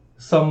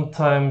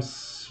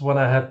 Sometimes when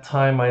I had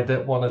time, I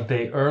did one a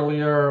day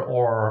earlier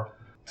or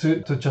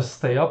to just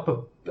stay up.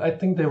 But I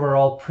think they were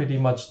all pretty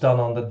much done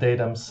on the day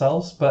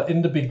themselves. But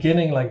in the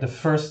beginning, like the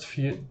first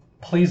few,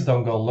 please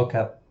don't go look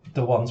at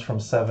the ones from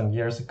 7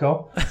 years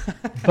ago.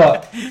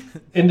 But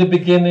in the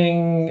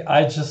beginning,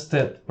 I just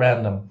did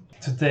random.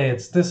 Today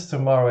it's this,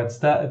 tomorrow it's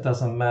that, it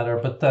doesn't matter.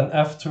 But then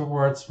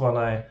afterwards, when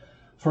I,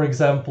 for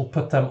example,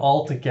 put them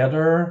all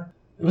together,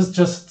 it was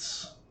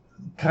just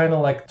kind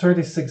of like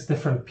 36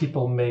 different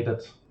people made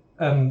it.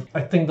 And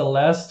I think the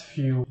last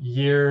few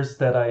years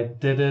that I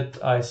did it,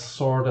 I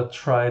sort of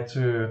tried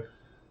to...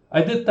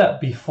 I did that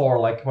before,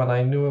 like when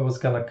I knew it was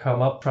going to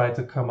come up, try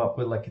to come up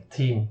with like a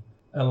team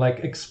and like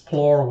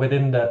explore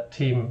within that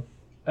team.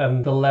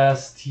 And the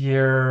last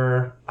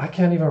year, I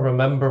can't even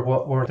remember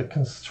what were the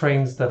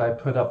constraints that I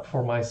put up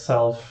for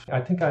myself.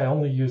 I think I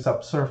only used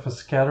subsurface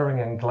scattering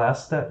and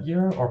glass that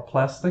year, or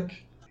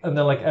plastic. And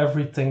then like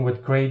everything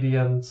with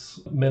gradients,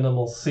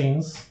 minimal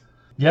scenes.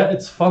 Yeah,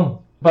 it's fun.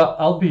 But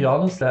I'll be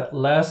honest, that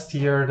last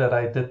year that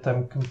I did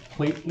them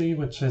completely,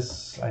 which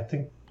is, I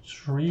think,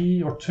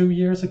 3 or 2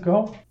 years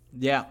ago.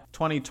 Yeah,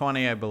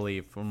 2020, I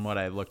believe, from what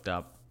I looked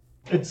up.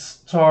 It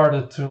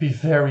started to be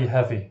very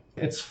heavy.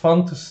 It's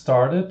fun to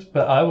start it,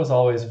 but I was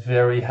always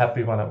very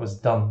happy when it was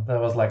done. I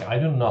was like, I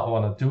do not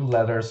want to do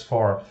letters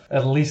for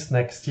at least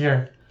next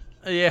year.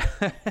 Yeah.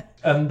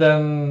 And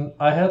then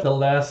I had the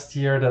last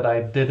year that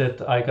I did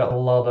it, I got a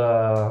lot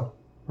of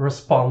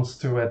response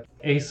to it.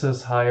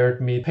 Asus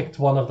hired me, picked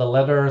one of the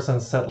letters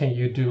and said, can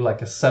you do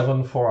like a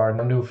 7 for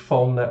our new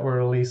phone that we're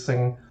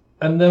releasing?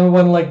 And then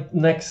when like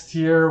next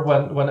year,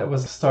 when it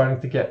was starting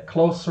to get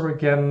closer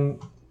again,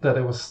 that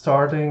it was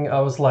starting, I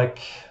was like,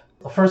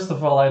 first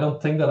of all, I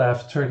don't think that I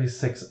have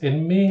 36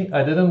 in me.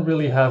 I didn't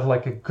really have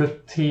like a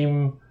good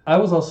team. I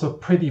was also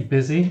pretty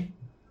busy.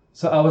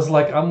 So I was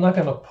like, I'm not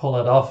going to pull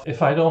it off.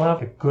 If I don't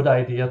have a good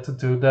idea to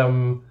do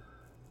them,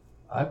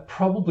 I'd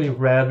probably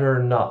rather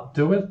not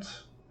do it.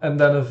 And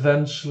then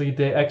eventually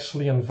they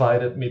actually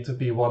invited me to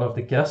be one of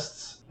the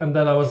guests. And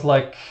then I was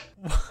like,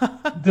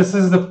 this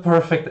is the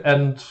perfect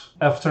end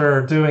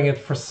after doing it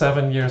for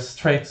 7 years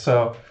straight.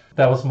 So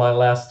that was my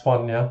last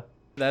one, yeah.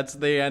 That's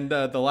the end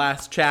of the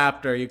last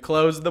chapter. You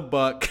close the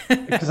book.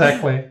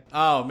 Exactly.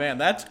 Oh, man,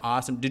 that's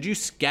awesome. Did you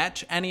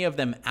sketch any of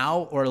them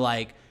out, or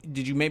like,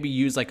 did you maybe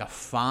use like a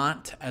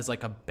font as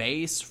like a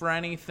base for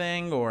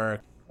anything,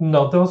 or?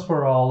 No, those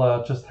were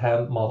all just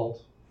hand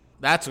modeled.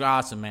 That's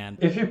awesome, man.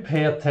 If you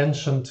pay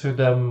attention to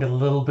them a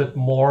little bit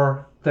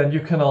more, then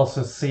you can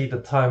also see the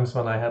times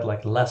when I had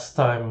like less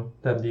time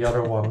than the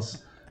other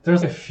ones.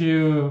 There's a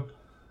few,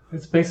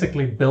 it's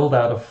basically built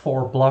out of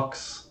 4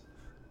 blocks,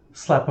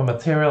 slap a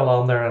material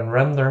on there and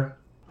render.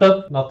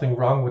 But nothing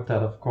wrong with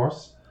that, of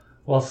course.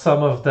 Well,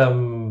 some of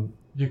them,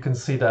 you can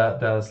see that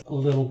there's a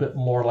little bit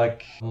more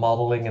like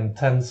modeling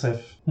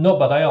intensive. No,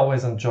 but I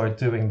always enjoyed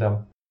doing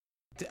them.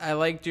 I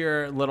liked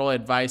your little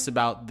advice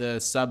about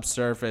the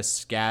subsurface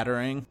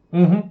scattering.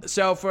 Mm-hmm.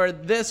 So for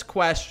this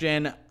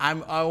question,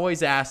 I'm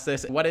always asked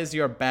this, what is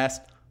your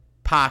best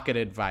pocket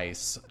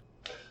advice?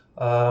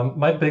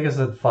 My biggest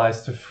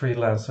advice to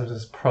freelancers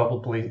is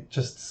probably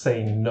just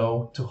saying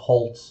no to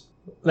holds.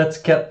 Let's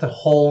get the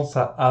holes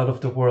out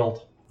of the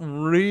world.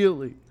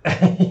 Really?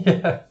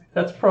 Yeah,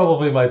 that's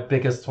probably my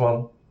biggest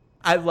one.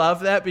 I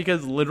love that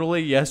because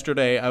literally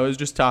yesterday I was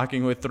just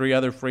talking with 3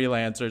 other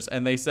freelancers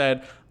and they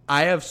said,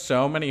 I have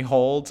so many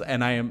holds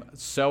and I am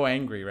so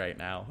angry right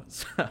now.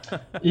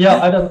 Yeah,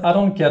 I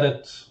don't get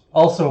it.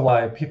 Also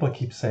why people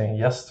keep saying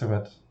yes to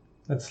it.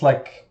 It's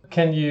like,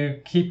 can you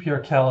keep your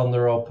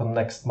calendar open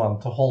next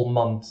month, a whole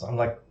month? I'm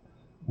like,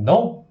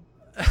 no.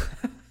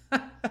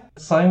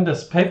 Sign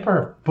this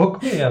paper,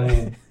 book me,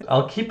 and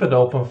I'll keep it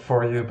open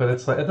for you. But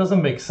it's like, it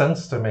doesn't make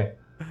sense to me.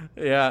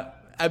 Yeah.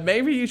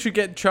 Maybe you should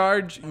get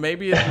charged.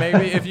 Maybe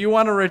if you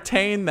want to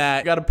retain that,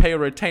 you got to pay a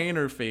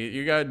retainer fee.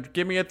 You got to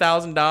give me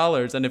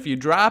 $1,000, and if you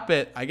drop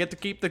it, I get to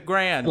keep the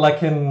grand.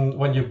 Like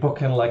when you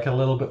book in like a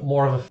little bit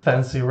more of a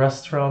fancy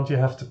restaurant, you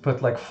have to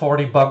put like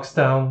 $40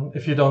 down.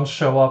 If you don't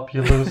show up,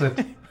 you lose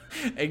it.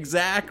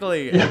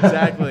 Exactly.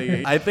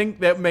 I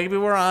think that maybe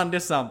we're on to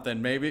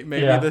something. Maybe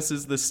this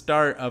is the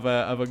start of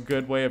a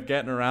good way of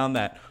getting around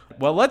that.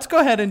 Well, let's go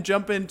ahead and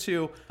jump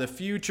into the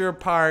future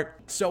part.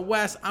 So,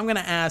 Wes, I'm going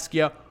to ask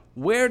you,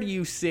 where do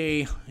you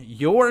see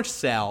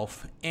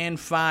yourself in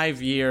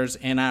 5 years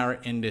in our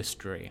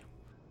industry?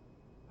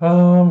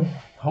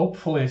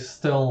 Hopefully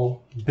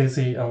still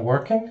busy and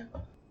working.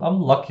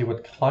 I'm lucky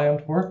with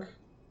client work,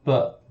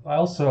 but I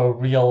also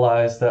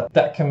realize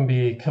that can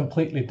be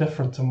completely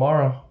different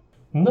tomorrow.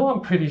 No,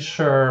 I'm pretty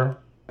sure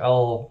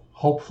I'll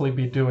hopefully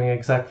be doing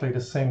exactly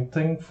the same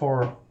thing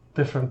for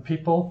different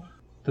people.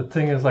 The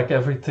thing is, like,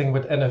 everything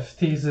with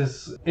NFTs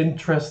is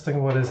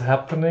interesting what is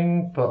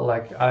happening, but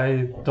like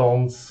I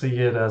don't see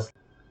it as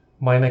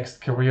my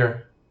next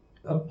career.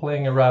 I'm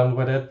playing around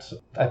with it.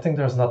 I think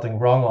there's nothing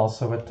wrong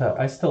also with that.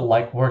 I still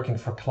like working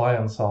for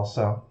clients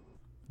also.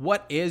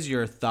 What is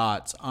your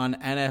thoughts on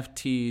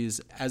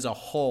NFTs as a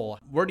whole?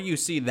 Where do you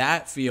see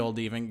that field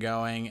even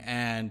going?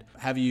 And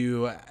have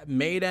you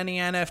made any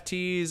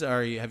NFTs,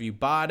 or have you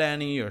bought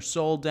any or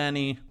sold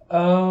any?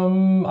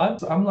 I'm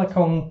like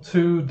on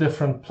 2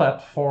 different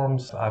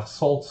platforms. I've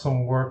sold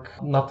some work,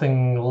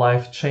 nothing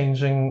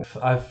life-changing.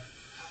 I've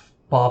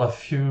bought a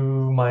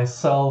few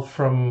myself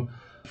from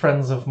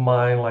friends of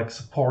mine, like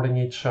supporting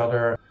each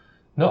other.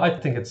 No, I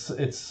think it's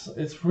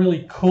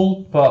really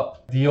cool,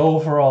 but the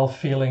overall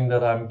feeling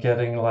that I'm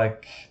getting,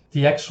 like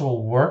the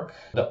actual work,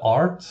 the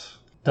art,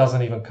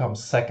 doesn't even come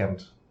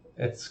second.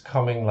 It's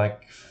coming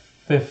like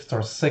 5th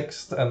or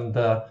 6th, and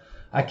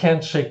I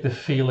can't shake the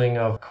feeling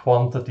of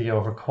quantity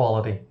over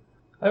quality.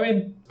 I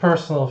mean,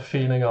 personal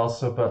feeling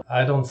also, but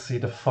I don't see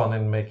the fun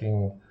in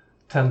making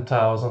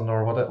 10,000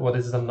 or what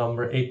is the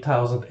number,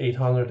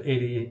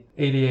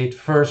 8,888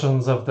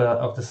 versions of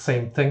the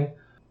same thing.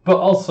 But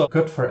also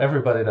good for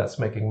everybody that's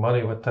making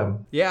money with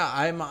them. Yeah,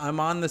 I'm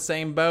on the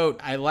same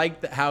boat. I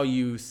like how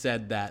you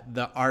said that.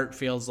 The art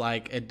feels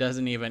like it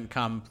doesn't even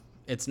come,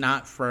 it's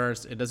not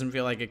first. It doesn't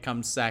feel like it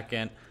comes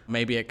second.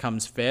 Maybe it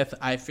comes 5th.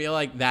 I feel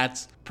like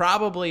that's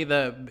probably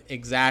the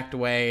exact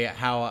way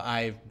how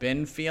I've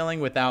been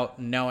feeling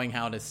without knowing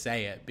how to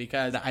say it.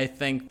 Because I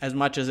think as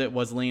much as it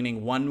was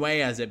leaning one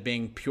way as it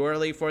being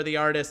purely for the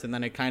artist, and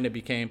then it kind of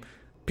became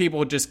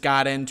people just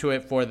got into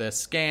it for the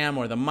scam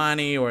or the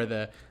money or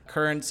the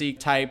currency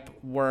type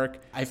work.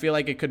 I feel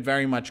like it could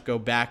very much go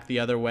back the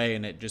other way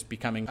and it just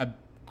becoming a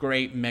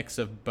great mix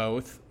of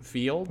both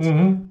fields.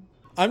 Mm-hmm.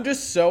 I'm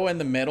just so in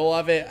the middle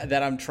of it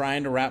that I'm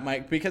trying to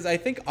wrap because I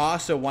think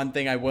also one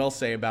thing I will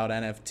say about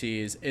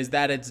NFTs is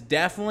that it's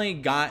definitely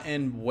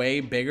gotten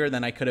way bigger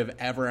than I could have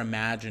ever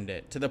imagined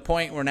it, to the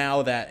point where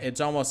now that it's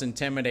almost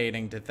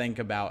intimidating to think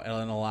about in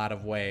a lot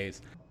of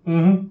ways.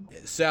 Mm-hmm.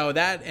 So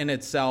that in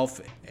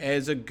itself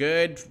is a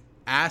good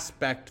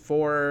aspect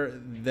for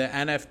the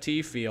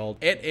NFT field.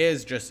 It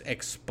is just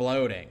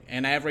exploding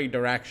in every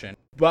direction.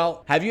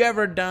 Well, have you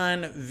ever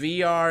done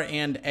VR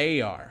and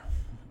AR?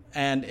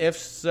 And if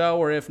so,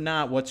 or if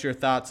not, what's your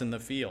thoughts in the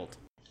field?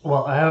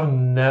 Well, I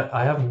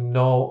have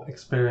no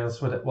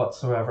experience with it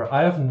whatsoever.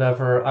 I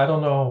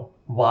don't know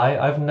why,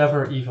 I've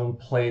never even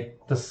played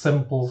the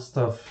simple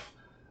stuff.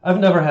 I've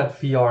never had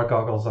VR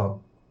goggles on.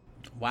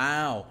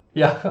 Wow.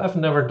 Yeah, I've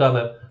never done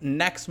it.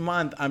 Next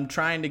month, I'm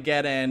trying to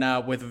get in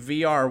with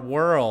VR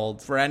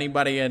World for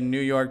anybody in New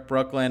York,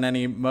 Brooklyn,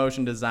 any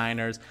motion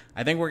designers.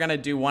 I think we're going to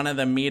do one of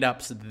the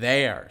meetups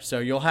there. So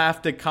you'll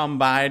have to come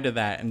by to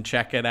that and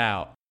check it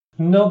out.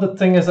 No, the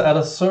thing is, at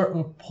a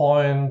certain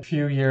point, a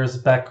few years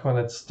back when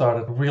it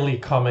started really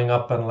coming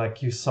up and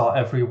like you saw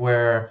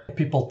everywhere,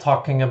 people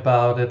talking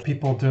about it,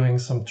 people doing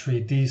some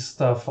 3D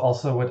stuff,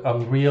 also with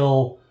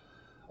Unreal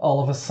all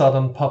of a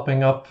sudden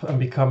popping up and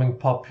becoming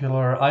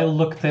popular. I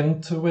looked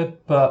into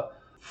it, but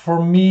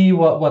for me,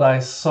 what I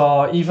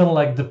saw, even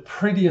like the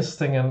prettiest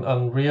thing in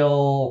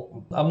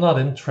Unreal, I'm not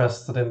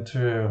interested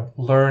into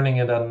learning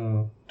it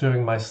and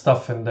doing my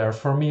stuff in there.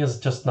 For me, it's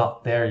just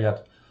not there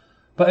yet.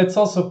 But it's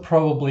also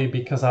probably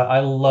because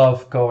I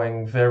love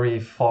going very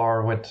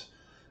far with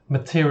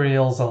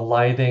materials and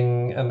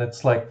lighting, and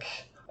it's like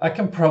I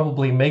can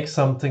probably make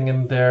something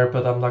in there,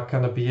 but I'm not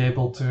going to be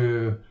able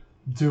to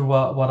do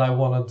what I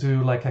want to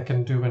do like I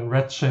can do in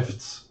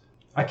Redshift.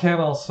 I can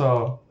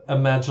also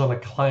imagine a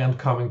client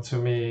coming to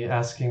me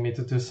asking me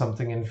to do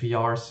something in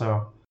VR.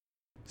 So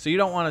you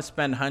don't want to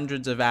spend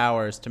hundreds of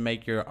hours to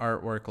make your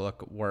artwork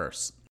look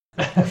worse.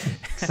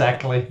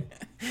 Exactly.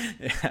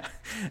 Yeah,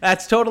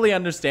 that's totally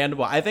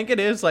understandable. I think it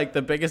is like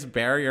the biggest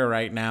barrier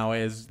right now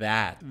is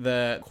that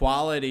the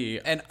quality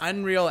and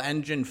Unreal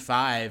Engine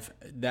 5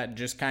 that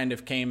just kind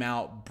of came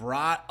out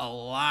brought a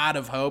lot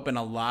of hope and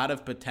a lot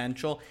of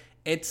potential.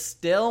 It's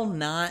still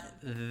not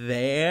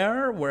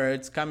there where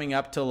it's coming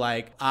up to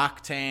like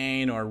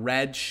Octane or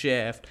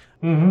Redshift.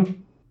 Mm-hmm.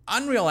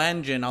 Unreal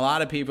Engine, a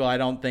lot of people I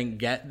don't think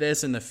get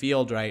this in the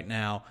field right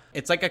now.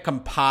 It's like a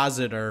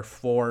compositor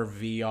for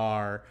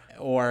VR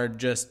or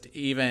just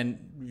even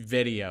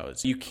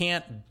videos. You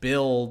can't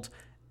build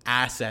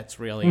assets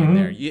really in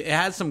there. It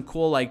has some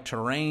cool like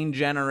terrain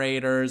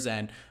generators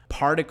and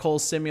particle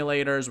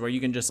simulators where you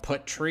can just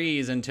put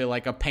trees into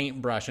like a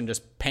paintbrush and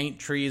just paint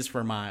trees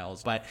for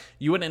miles, but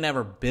you wouldn't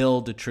ever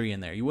build a tree in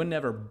there. You wouldn't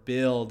ever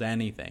build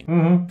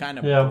anything. Kind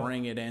of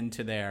bring it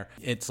into there.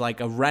 It's like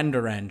a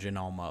render engine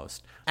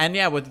almost. And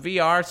yeah, with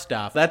VR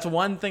stuff, that's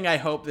one thing I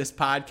hope this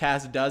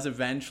podcast does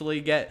eventually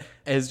get,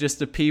 is just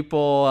the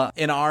people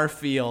in our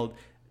field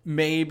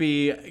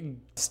maybe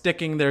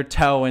sticking their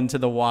toe into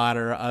the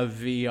water of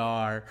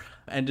VR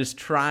and just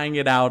trying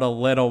it out a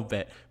little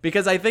bit.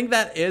 Because I think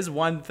that is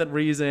one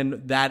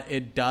reason that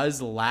it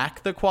does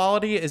lack the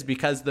quality, is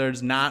because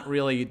there's not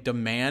really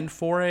demand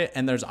for it,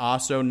 and there's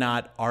also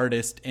not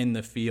artists in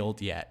the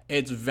field yet.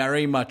 It's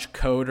very much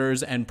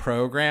coders and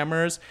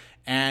programmers,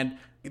 and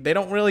they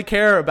don't really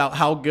care about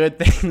how good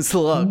things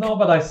look. No,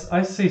 but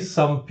I see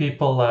some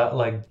people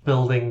like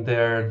building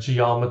their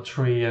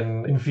geometry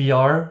in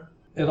VR.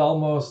 It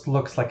almost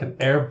looks like an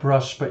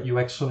airbrush, but you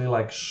actually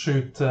like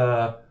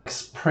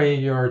spray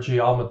your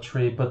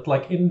geometry. But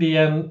like in the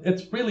end,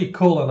 it's really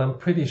cool, and I'm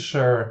pretty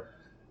sure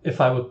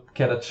if I would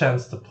get a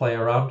chance to play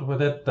around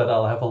with it, that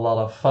I'll have a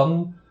lot of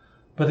fun.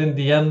 But in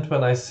the end,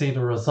 when I see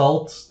the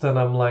results, then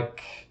I'm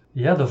like,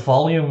 yeah, the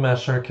volume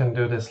measure can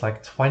do this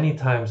like 20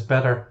 times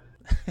better.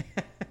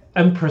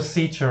 And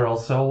procedural,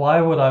 so why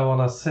would I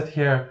want to sit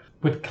here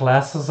with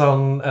glasses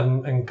on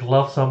and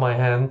gloves on my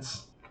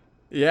hands?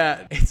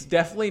 Yeah, it's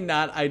definitely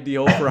not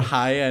ideal for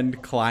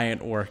high-end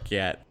client work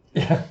yet.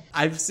 Yeah.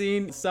 I've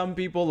seen some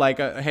people, like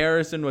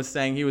Harrison was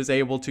saying, he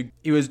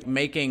was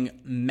making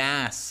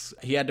masks.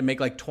 He had to make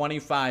like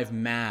 25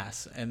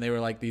 masks, and they were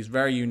like these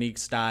very unique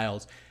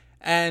styles.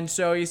 And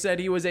so he said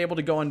he was able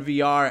to go in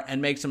VR and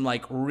make some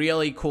like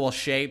really cool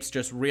shapes,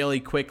 just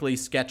really quickly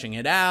sketching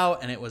it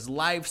out. And it was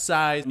life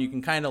size, and you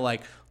can kind of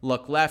like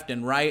look left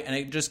and right, and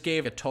it just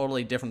gave a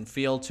totally different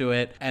feel to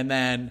it. And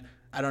then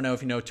I don't know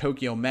if you know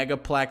Tokyo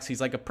Megaplex.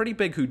 He's like a pretty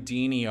big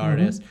Houdini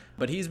artist,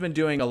 but he's been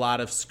doing a lot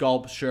of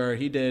sculpture.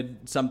 He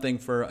did something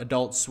for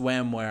Adult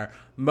Swim where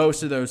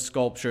most of those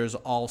sculptures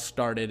all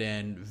started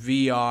in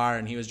VR,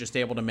 and he was just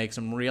able to make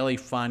some really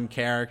fun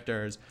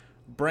characters,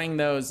 bring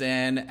those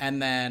in,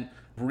 and then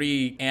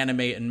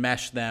reanimate and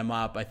mesh them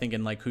up, I think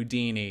in like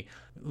Houdini.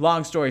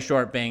 Long story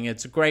short being,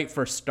 it's great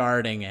for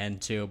starting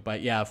into, but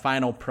yeah,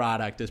 final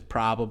product is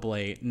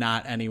probably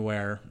not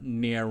anywhere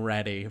near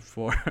ready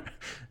for,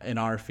 in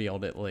our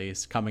field at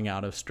least, coming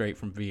out of straight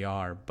from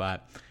VR.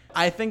 But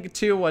I think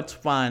too what's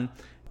fun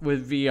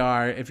with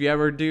VR, if you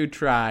ever do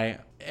try,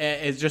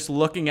 is just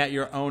looking at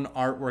your own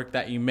artwork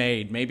that you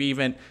made. Maybe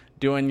even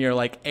doing your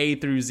like A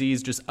through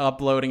Z's, just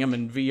uploading them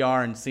in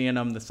VR and seeing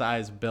them the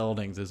size of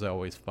buildings is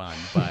always fun.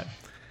 But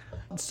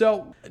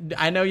so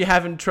I know you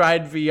haven't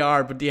tried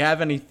VR, but do you have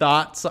any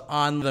thoughts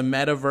on the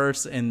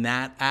metaverse in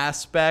that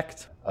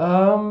aspect?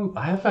 I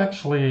have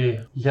actually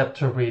yet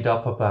to read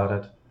up about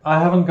it. I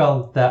haven't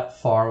gone that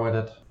far with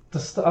it.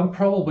 I'm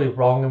probably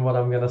wrong in what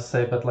I'm gonna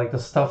say, but like the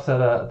stuff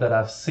that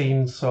I've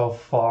seen so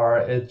far,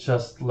 it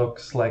just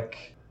looks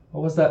like,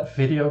 what was that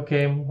video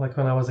game like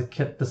when I was a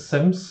kid, The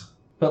Sims?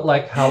 But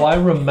like how I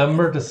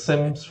remember The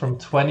Sims from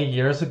 20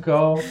 years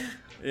ago,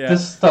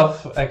 This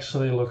stuff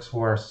actually looks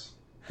worse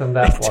than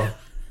that one.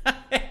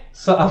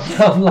 So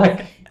I'm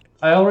like,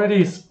 I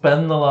already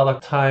spend a lot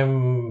of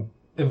time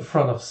in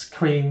front of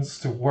screens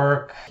to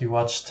work. You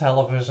watch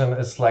television,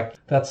 it's like,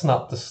 that's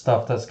not the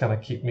stuff that's going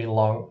to keep me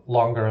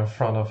longer in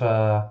front of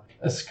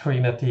a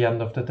screen at the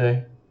end of the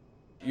day.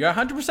 You're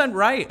 100%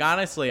 right.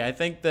 Honestly, I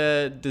think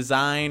the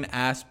design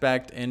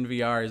aspect in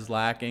VR is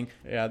lacking.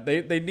 Yeah,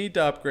 they need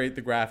to upgrade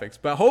the graphics,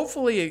 but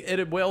hopefully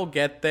it will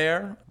get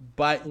there.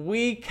 But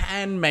we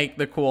can make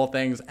the cool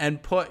things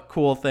and put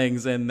cool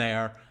things in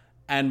there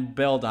and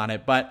build on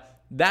it. But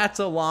that's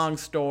a long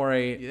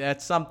story.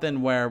 That's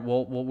something where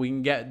we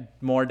can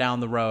get more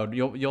down the road.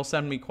 You'll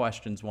send me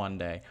questions one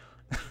day.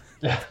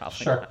 Yeah,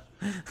 sure.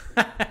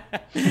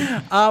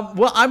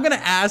 Well, I'm going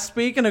to ask,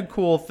 speaking of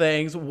cool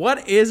things,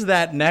 what is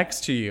that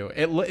next to you?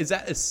 Is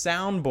that a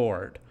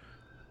soundboard?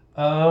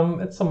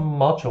 It's a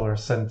modular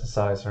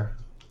synthesizer.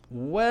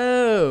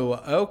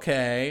 Whoa,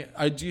 okay.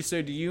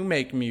 Do you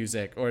make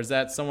music, or is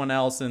that someone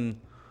else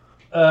in...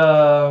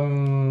 I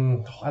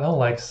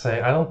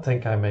don't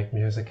think I make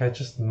music. I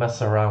just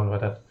mess around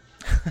with it.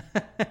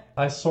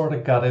 I sort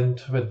of got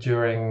into it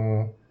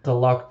during the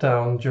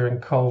lockdown, during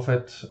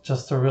COVID.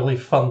 Just a really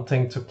fun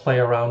thing to play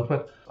around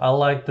with. I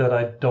like that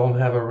I don't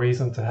have a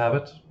reason to have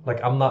it.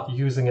 Like, I'm not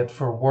using it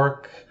for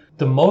work.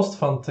 The most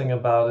fun thing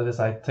about it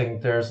is I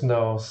think there's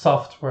no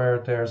software,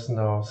 there's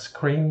no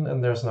screen,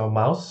 and there's no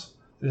mouse.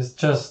 It's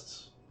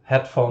just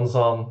headphones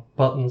on,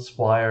 buttons,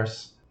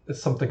 wires.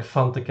 It's something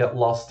fun to get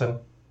lost in.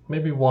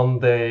 Maybe one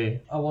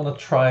day I want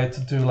to try to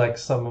do like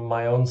some of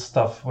my own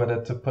stuff with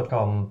it, to put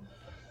on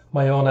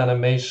my own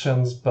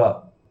animations,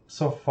 but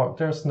so far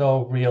there's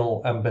no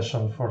real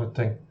ambition for the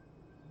thing.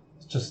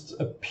 It's just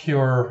a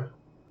pure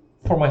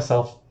for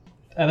myself,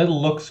 and it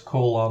looks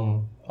cool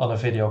on a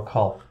video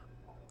call.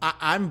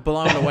 I'm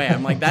blown away.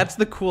 I'm like, that's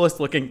the coolest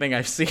looking thing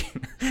I've seen.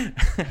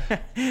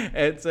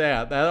 It's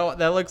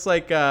that looks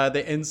like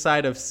the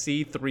inside of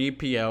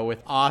C-3PO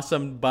with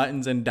awesome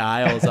buttons and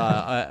dials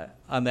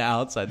on the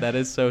outside. That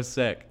is so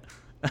sick.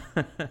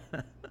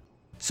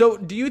 So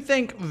do you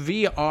think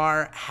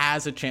VR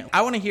has a chance?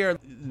 I want to hear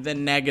the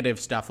negative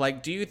stuff.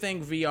 Like, do you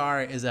think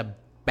VR is a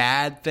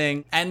bad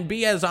thing? And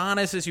be as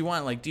honest as you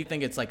want. Like, do you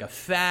think it's like a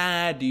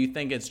fad? Do you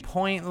think it's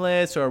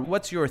pointless? Or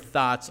what's your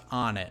thoughts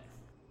on it?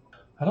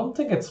 I don't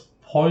think it's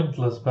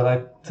pointless, but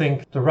I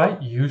think the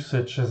right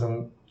usage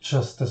isn't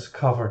just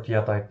discovered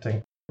yet, I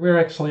think. We're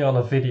actually on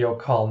a video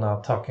call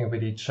now talking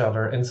with each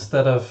other.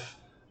 Instead of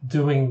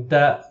doing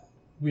that,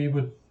 we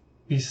would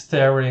be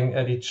staring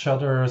at each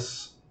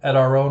other's, at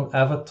our own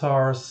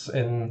avatars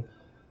in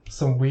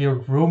some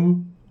weird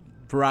room.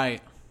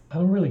 Right. I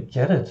don't really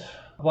get it.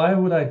 Why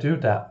would I do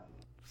that?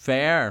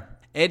 Fair.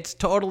 It's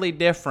totally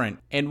different.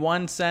 In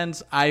one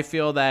sense, I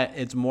feel that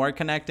it's more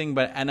connecting,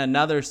 but in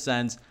another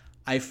sense,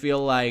 I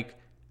feel like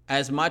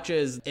as much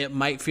as it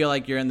might feel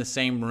like you're in the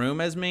same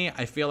room as me,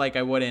 I feel like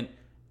I wouldn't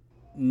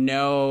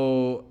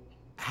know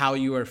how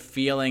you are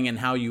feeling and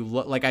how you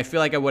look. Like, I feel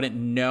like I wouldn't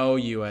know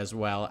you as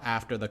well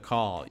after the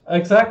call.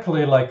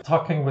 Exactly, like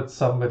talking with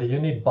somebody, you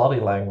need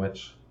body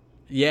language.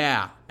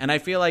 Yeah, and I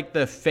feel like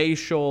the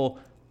facial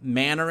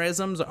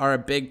mannerisms are a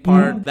big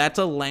part. Mm-hmm. That's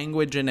a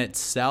language in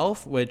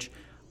itself, which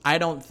I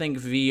don't think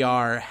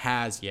VR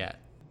has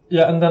yet.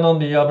 Yeah, and then on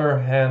the other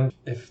hand,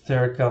 if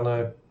they're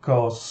gonna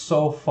go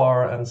so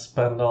far and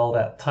spend all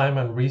that time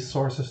and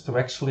resources to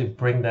actually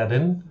bring that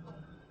in,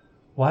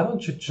 why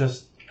don't you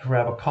just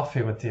grab a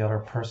coffee with the other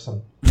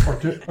person or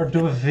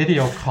do a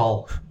video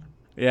call?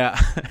 Yeah,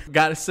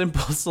 got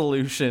simple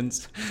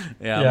solutions.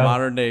 Yeah,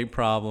 modern day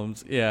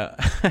problems. Yeah.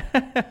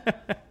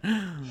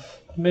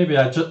 Maybe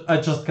I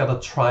just gotta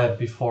try it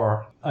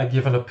before I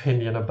give an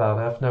opinion about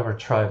it. I've never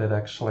tried it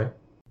actually.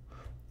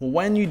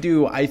 When you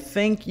do, I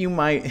think you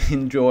might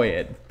enjoy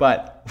it,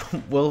 but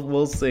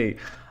we'll see.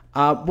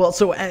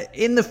 So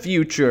in the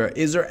future,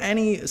 is there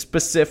any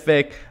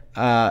specific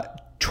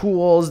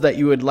tools that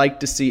you would like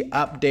to see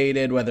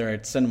updated, whether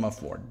it's Cinema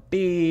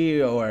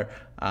 4D or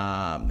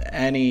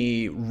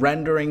any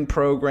rendering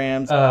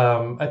programs?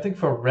 I think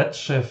for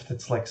Redshift,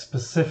 it's like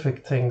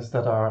specific things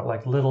that are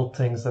like little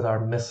things that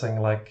are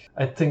missing. Like,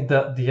 I think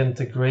that the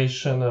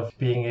integration of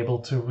being able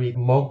to read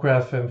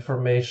MoGraph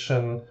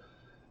information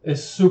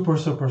is super,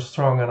 super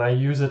strong, and I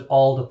use it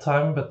all the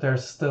time, but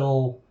there's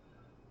still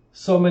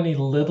so many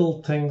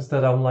little things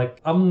that I'm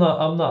like, I'm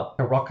not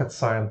a rocket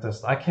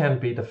scientist. I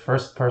can't be the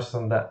first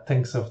person that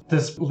thinks of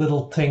this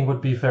little thing would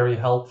be very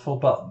helpful,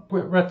 but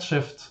with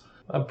Redshift,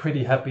 I'm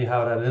pretty happy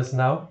how that is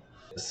now.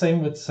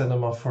 Same with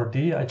Cinema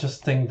 4D. I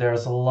just think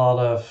there's a lot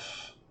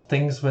of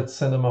things with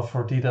Cinema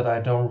 4D that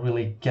I don't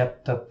really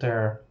get that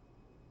they're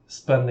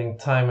spending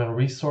time and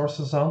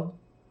resources on.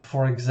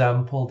 For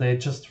example, they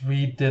just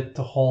redid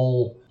the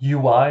whole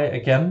UI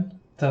again.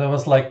 That I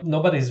was like,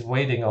 nobody's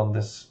waiting on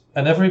this.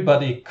 And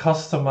everybody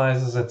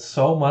customizes it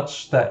so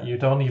much that you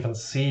don't even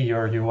see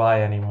your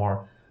UI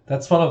anymore.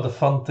 That's one of the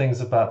fun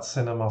things about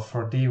Cinema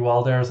 4D.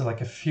 While there's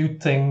like a few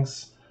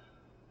things,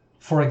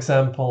 for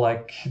example,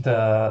 like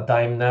the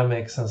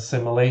dynamics and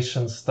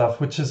simulation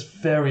stuff, which is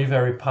very,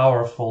 very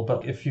powerful.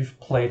 But if you've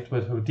played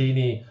with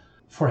Houdini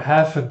for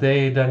half a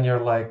day, then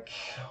you're like,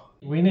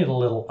 we need a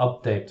little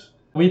update.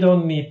 We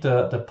don't need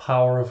the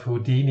power of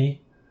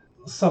Houdini.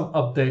 Some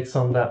updates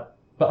on that.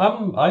 But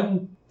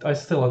I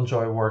still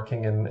enjoy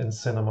working in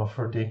Cinema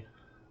 4D.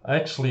 I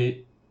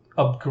actually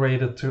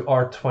upgraded to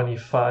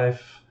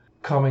R25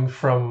 coming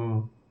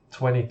from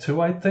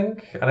 22, I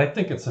think. And I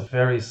think it's a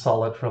very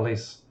solid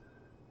release.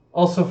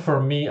 Also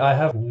for me, I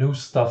have new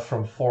stuff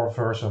from 4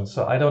 versions,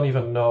 so I don't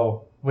even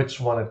know which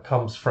one it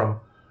comes from.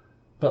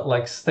 But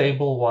like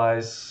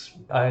stable-wise,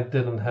 I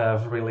didn't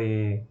have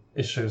really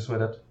issues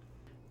with it.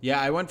 Yeah,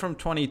 I went from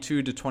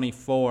 22 to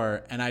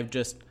 24, and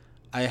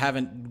I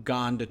haven't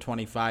gone to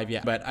 25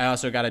 yet, but I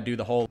also got to do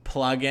the whole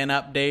plugin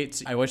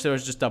updates. I wish there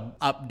was just a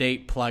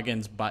update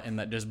plugins button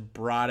that just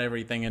brought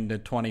everything into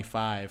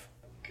 25.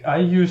 I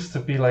used to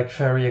be like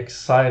very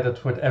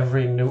excited with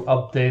every new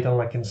update and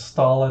like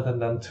install it,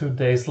 and then 2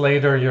 days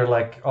later you're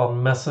like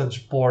on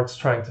message boards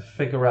trying to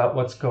figure out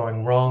what's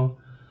going wrong.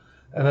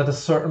 And at a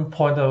certain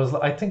point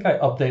I think I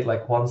update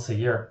like once a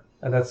year,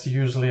 and that's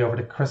usually over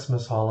the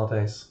Christmas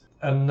holidays.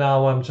 And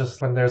now I'm just,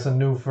 when there's a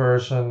new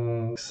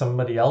version,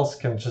 somebody else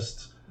can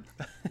just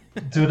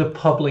do the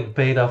public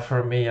beta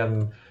for me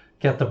and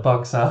get the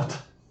bugs out.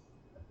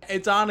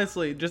 It's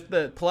honestly just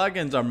the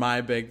plugins are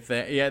my big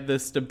thing. Yeah, the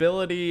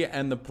stability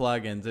and the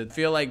plugins. I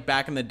feel like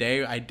back in the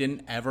day, I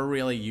didn't ever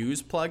really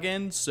use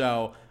plugins,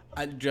 so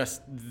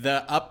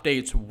the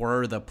updates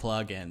were the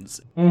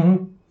plugins.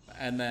 Mm-hmm.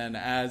 And then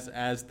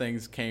as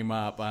things came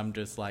up, I'm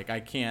just like, I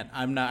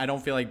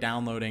don't feel like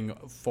downloading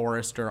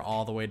Forester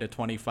all the way to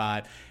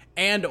 25.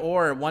 And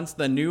or once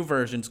the new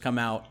versions come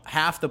out,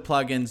 half the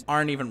plugins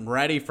aren't even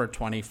ready for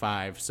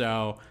 25.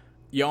 So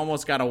you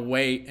almost got to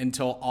wait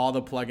until all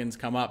the plugins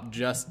come up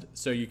just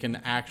so you can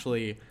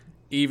actually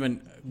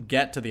even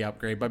get to the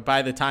upgrade. But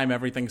by the time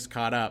everything's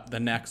caught up, the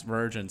next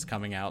version's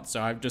coming out.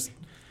 So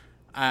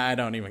I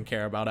don't even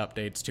care about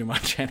updates too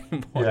much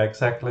anymore. Yeah,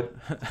 exactly.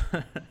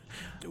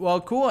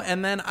 Well, cool.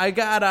 And then I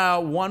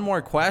got one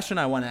more question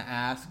I want to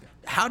ask.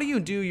 How do you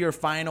do your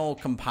final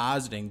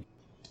compositing?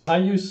 I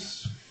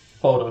use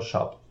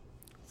Photoshop.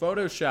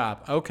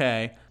 Photoshop,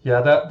 okay.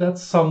 Yeah,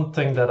 that's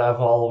something that I've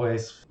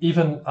always,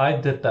 even I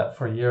did that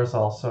for years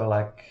also,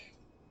 like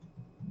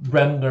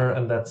render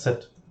and that's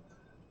it.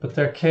 But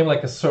there came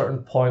like a certain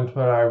point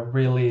where I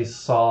really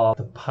saw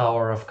the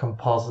power of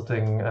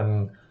compositing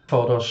and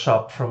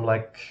Photoshop from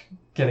like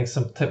getting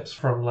some tips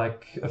from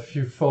like a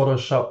few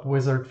Photoshop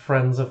wizard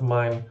friends of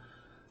mine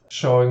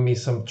showing me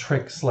some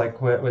tricks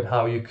like with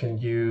how you can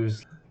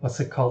use, what's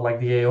it called, like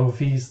the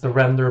AOVs, the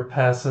render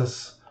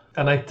passes.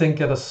 And I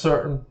think at a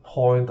certain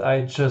point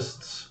this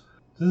is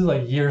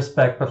like years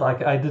back, but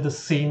like I did a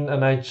scene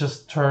and I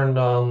just turned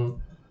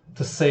on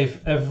to save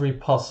every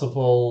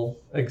possible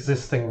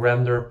existing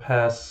render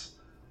pass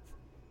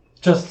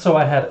just so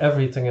I had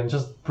everything and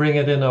just bring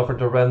it in over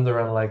the render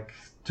and like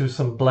do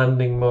some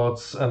blending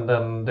modes. And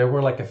then there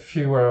were like a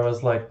few where I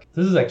was like,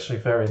 this is actually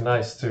very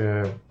nice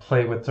to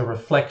play with the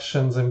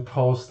reflections in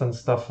post and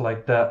stuff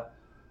like that.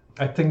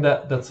 I think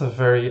that's a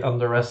very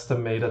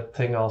underestimated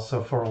thing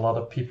also for a lot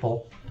of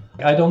people.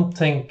 I don't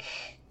think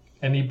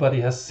anybody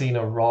has seen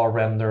a raw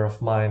render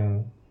of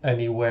mine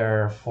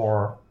anywhere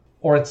or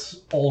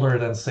it's older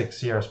than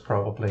 6 years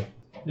probably.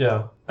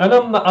 Yeah. And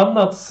I'm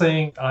not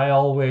saying I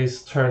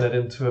always turn it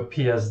into a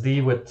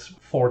PSD with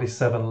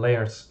 47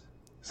 layers.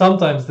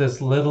 Sometimes this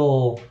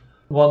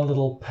one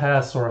little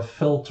pass or a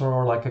filter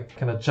or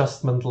like an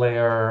adjustment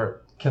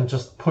layer can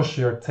just push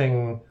your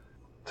thing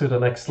to the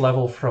next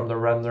level from the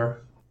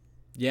render.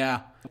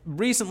 Yeah.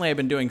 Recently I've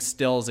been doing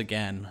stills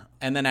again.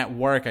 And then at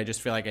work, I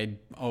just feel like I'm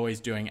always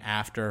doing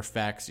After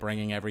Effects,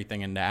 bringing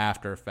everything into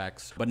After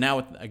Effects. But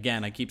now,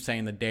 again, I keep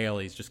saying the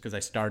dailies just because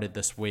I started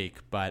this week.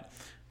 But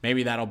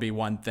maybe that'll be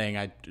one thing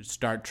I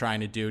start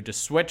trying to do.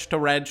 Just switch to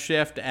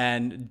Redshift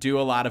and do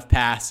a lot of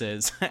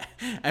passes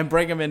and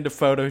bring them into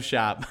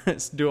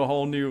Photoshop. Do a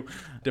whole new,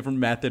 different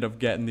method of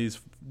getting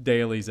these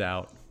dailies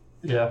out.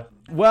 Yeah.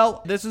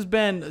 Well, this has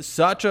been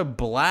such a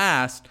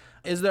blast.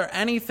 Is there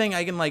anything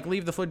I can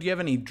leave the floor? Do you have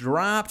any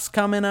drops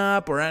coming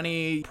up or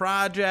any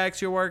projects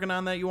you're working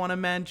on that you want to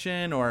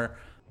mention? Or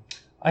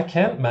I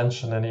can't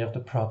mention any of the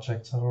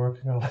projects I'm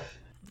working on.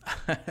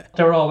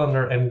 They're all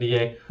under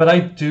NDA. But I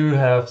do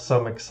have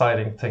some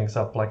exciting things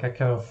up. I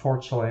can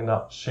unfortunately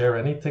not share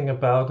anything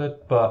about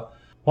it. But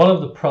one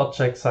of the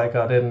projects I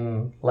got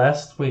in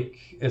last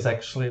week is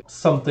actually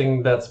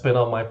something that's been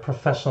on my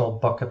professional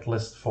bucket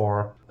list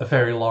for a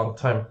very long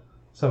time.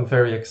 So I'm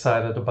very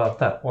excited about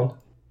that one.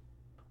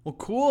 Well,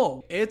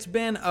 cool. It's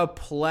been a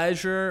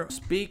pleasure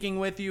speaking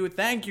with you.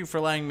 Thank you for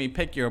letting me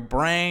pick your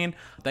brain.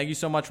 Thank you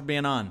so much for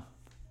being on.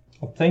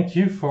 Well, thank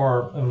you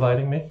for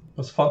inviting me. It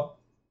was fun.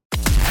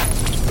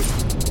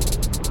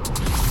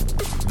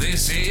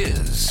 This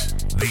is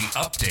The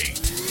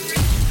Update.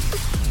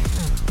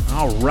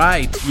 All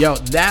right. Yo,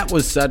 that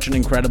was such an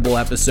incredible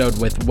episode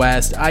with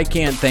Wes. I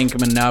can't thank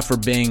him enough for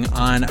being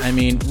on. I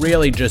mean,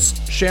 really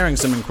just sharing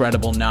some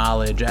incredible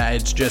knowledge.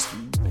 It's just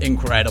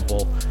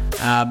incredible.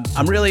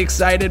 I'm really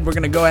excited. We're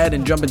going to go ahead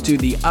and jump into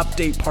the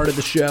update part of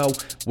the show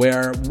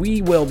where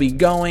we will be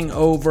going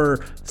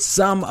over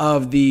some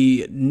of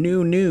the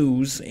new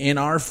news in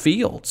our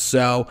field.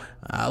 So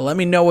let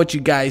me know what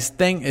you guys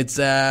think. It's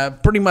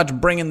pretty much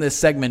bringing this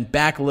segment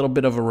back, a little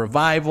bit of a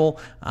revival.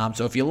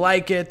 So if you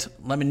like it,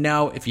 let me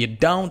know. If you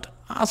don't,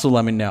 also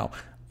let me know.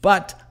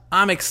 But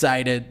I'm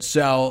excited,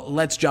 so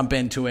let's jump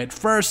into it.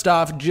 First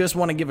off, just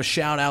want to give a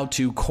shout out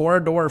to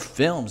Corridor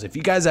Films. If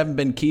you guys haven't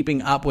been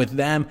keeping up with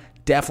them,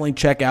 definitely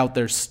check out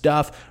their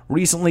stuff.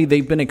 Recently,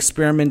 they've been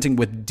experimenting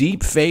with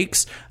deep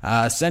fakes,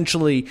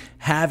 essentially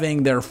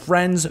having their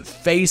friends'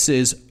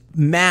 faces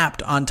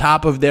mapped on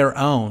top of their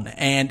own,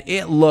 and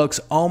it looks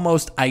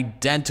almost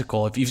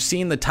identical. If you've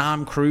seen the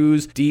Tom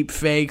Cruise deep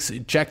fakes,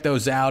 check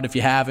those out. If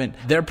you haven't,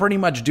 they're pretty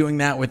much doing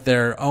that with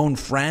their own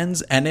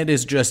friends, and it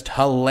is just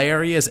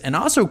hilarious and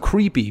also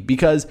creepy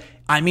because,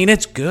 I mean,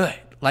 it's good.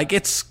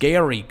 It's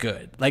scary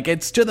good.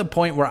 It's to the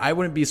point where I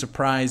wouldn't be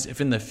surprised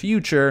if in the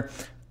future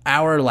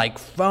our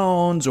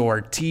phones or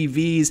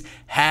TVs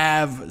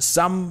have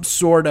some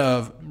sort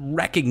of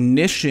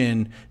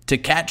recognition to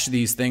catch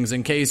these things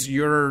in case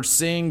you're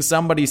seeing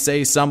somebody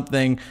say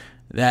something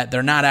that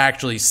they're not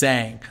actually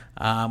saying,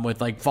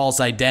 with false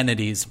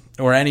identities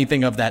or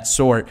anything of that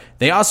sort.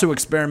 They also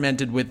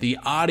experimented with the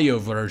audio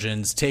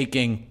versions,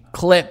 taking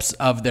clips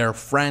of their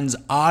friends'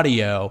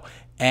 audio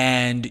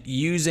and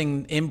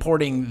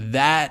importing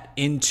that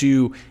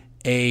into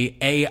a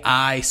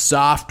AI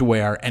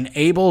software and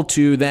able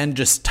to then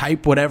just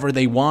type whatever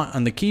they want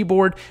on the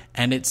keyboard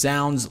and it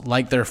sounds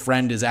like their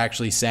friend is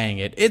actually saying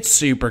it. It's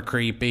super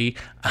creepy,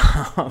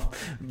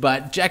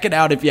 but check it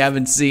out if you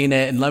haven't seen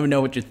it and let me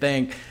know what you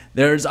think.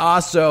 There's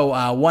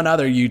also one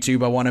other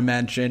YouTube I want to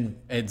mention.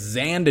 It's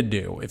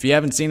Xanadu. If you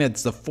haven't seen it,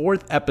 it's the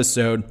 4th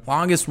episode,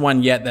 longest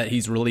one yet that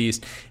he's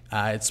released.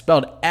 It's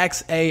spelled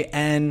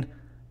Xan.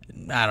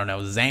 I don't know,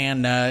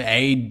 Xana,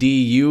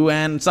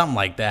 ADUN, something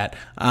like that.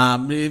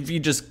 If you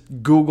just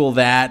Google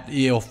that,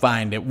 you'll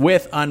find it,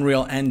 with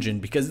Unreal Engine,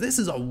 because this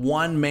is a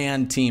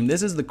one-man team.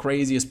 This is the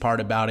craziest part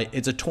about it.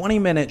 It's a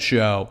 20-minute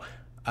show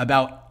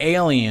about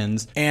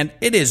aliens, and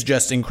it is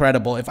just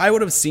incredible. If I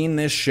would have seen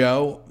this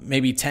show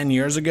maybe 10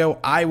 years ago,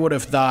 I would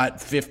have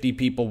thought 50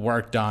 people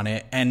worked on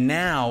it, and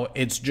now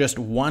it's just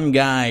one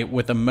guy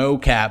with a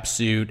mocap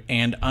suit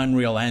and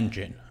Unreal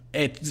Engine.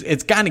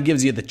 It kind of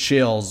gives you the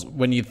chills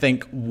when you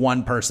think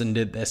one person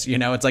did this. You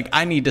know, it's like,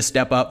 I need to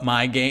step up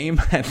my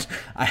game. And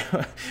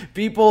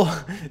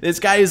this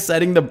guy is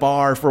setting the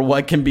bar for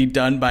what can be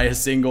done by a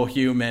single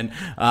human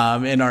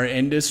in our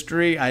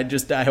industry.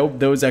 I hope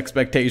those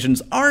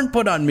expectations aren't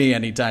put on me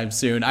anytime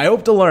soon. I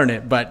hope to learn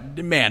it, but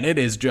man, it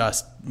is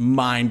just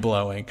mind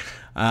blowing.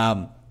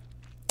 A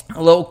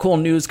little cool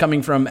news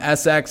coming from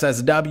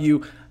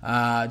SXSW.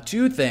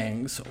 2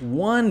 things.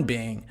 One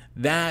being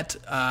that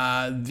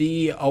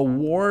the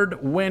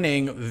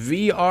award-winning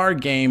VR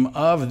game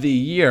of the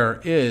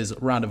year is,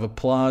 round of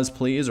applause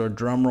please, or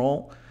drum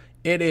roll,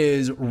 it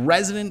is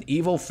Resident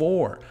Evil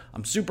 4.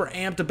 I'm super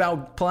amped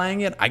about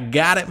playing it. I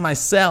got it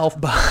myself,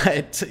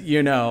 but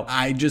you know,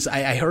 I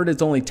heard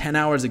it's only 10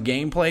 hours of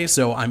gameplay,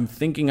 so I'm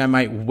thinking I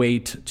might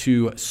wait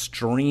to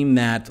stream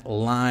that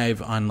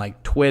live on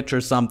like Twitch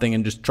or something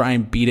and just try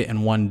and beat it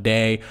in one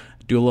day.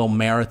 Do a little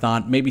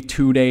marathon, maybe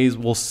 2 days,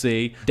 we'll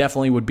see.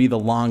 Definitely would be the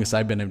longest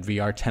I've been in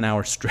VR, 10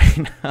 hours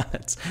straight.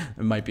 It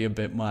might be a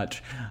bit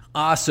much.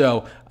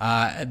 Also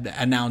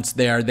announced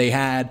there, they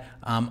had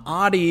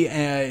Audi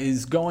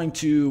is going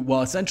to,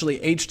 well, essentially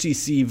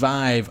HTC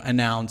Vive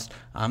announced,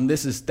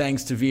 this is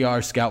thanks to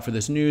VR Scout for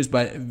this news,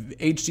 but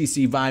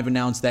HTC Vive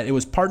announced that it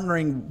was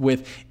partnering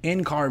with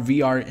in-car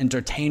VR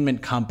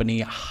entertainment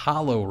company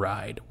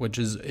HoloRide,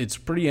 it's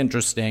pretty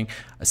interesting.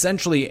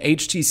 Essentially,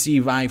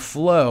 HTC Vive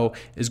Flow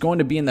is going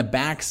to be in the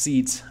back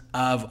seats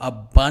of a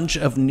bunch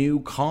of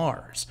new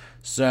cars.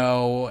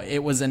 So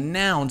it was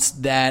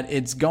announced that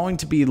it's going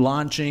to be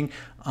launching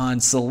on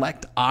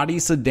select Audi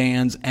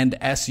sedans and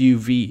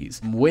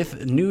SUVs,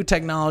 with new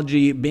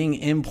technology being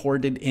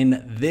imported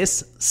in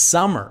this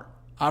summer,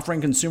 offering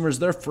consumers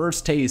their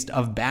first taste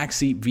of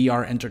backseat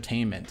VR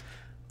entertainment.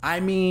 I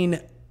mean,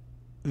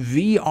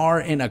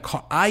 VR in a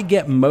car, I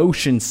get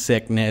motion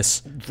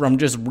sickness from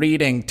just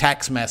reading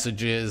text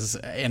messages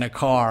in a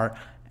car.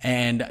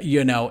 And,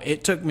 you know,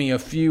 it took me a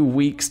few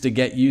weeks to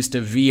get used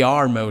to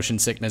VR motion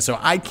sickness. So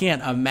I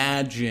can't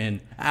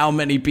imagine how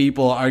many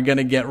people are going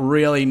to get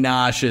really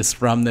nauseous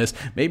from this.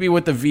 Maybe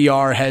with the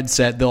VR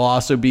headset, they'll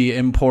also be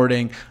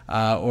importing,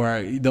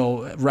 or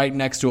they'll, right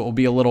next to it will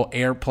be a little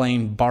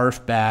airplane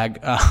barf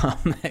bag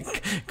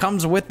that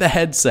comes with the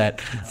headset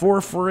for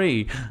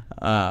free.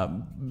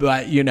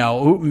 But, you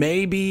know,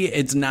 maybe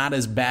it's not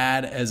as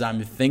bad as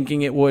I'm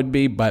thinking it would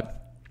be, but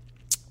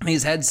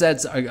these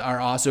headsets are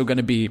also going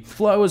to be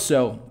Flow,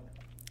 so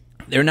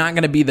they're not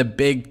going to be the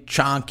big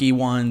chonky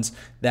ones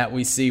that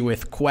we see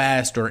with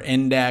Quest or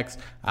Index.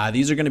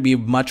 These are going to be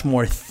much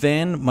more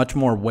thin, much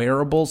more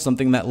wearable,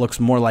 something that looks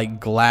more like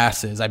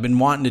glasses. I've been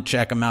wanting to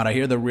check them out. I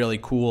hear they're really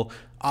cool.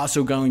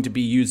 Also going to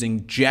be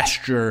using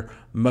gesture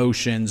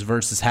motions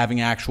versus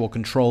having actual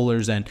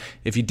controllers. And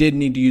if you did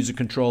need to use a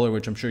controller,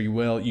 which I'm sure you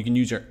will, you can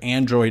use your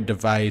Android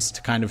device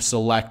to kind of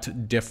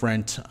select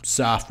different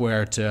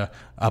software to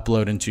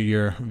upload into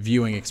your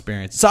viewing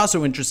experience. It's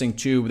also interesting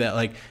too that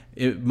like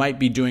it might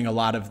be doing a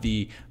lot of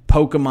the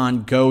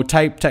Pokemon Go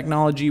type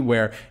technology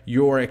where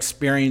your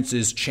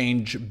experiences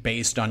change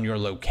based on your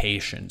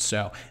location.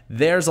 So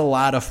there's a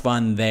lot of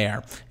fun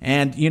there.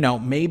 And, you know,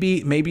 maybe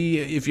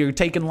if you're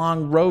taking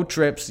long road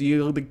trips,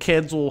 the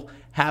kids will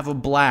have a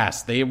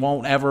blast. They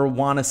won't ever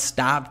want to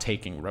stop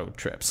taking road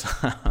trips.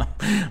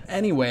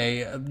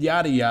 Anyway,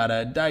 yada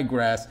yada,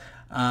 digress.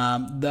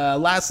 The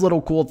last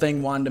little cool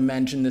thing wanted to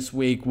mention this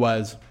week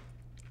was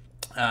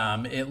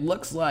it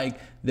looks like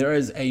there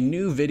is a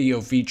new video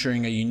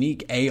featuring a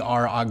unique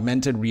AR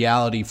augmented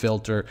reality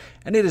filter,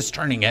 and it is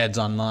turning heads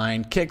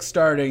online,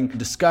 kickstarting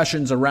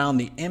discussions around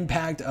the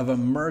impact of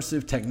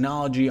immersive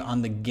technology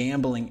on the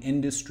gambling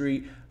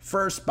industry.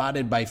 First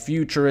spotted by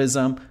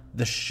Futurism,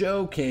 the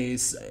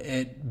showcase,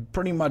 it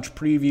pretty much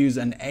previews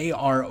an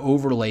AR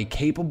overlay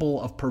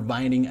capable of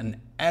providing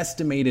an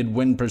estimated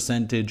win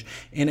percentage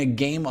in a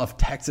game of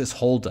Texas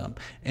Hold'em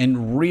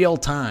in real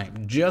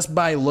time, just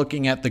by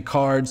looking at the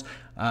cards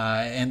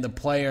and the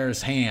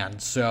player's hand.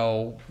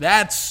 So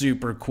that's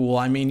super cool.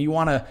 I mean, you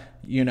want to,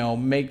 you know,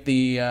 make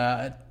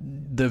the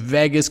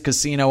Vegas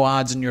casino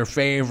odds in your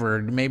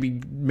favor.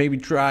 Maybe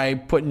try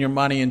putting your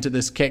money into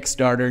this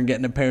Kickstarter and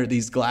getting a pair of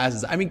these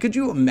glasses. I mean, could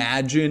you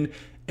imagine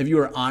if you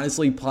were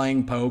honestly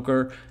playing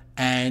poker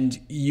and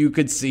you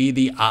could see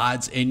the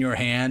odds in your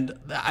hand?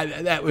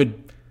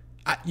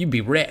 You'd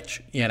be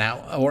rich, you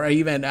know, or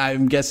even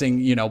I'm guessing,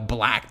 you know,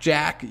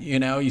 blackjack, you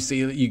know, you see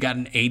you got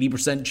an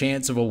 80%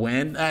 chance of a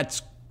win.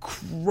 That's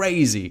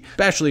crazy,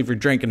 especially if you're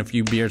drinking a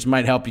few beers.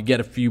 Might help you get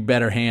a few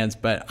better hands,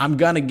 but I'm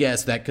gonna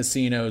guess that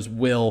casinos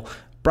will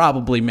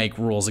probably make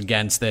rules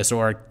against this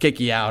or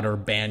kick you out or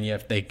ban you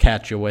if they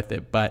catch you with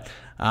it. But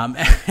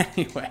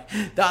anyway,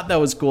 thought that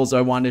was cool, so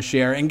I wanted to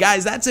share. And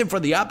guys, that's it for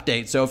the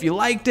update. So if you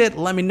liked it,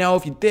 let me know.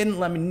 If you didn't,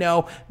 let me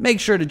know.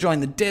 Make sure to join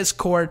the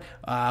Discord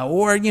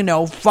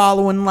or,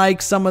 follow and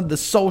like some of the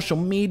social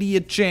media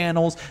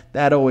channels.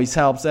 That always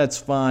helps. That's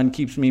fun.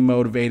 Keeps me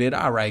motivated.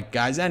 All right,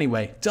 guys.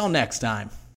 Anyway, till next time.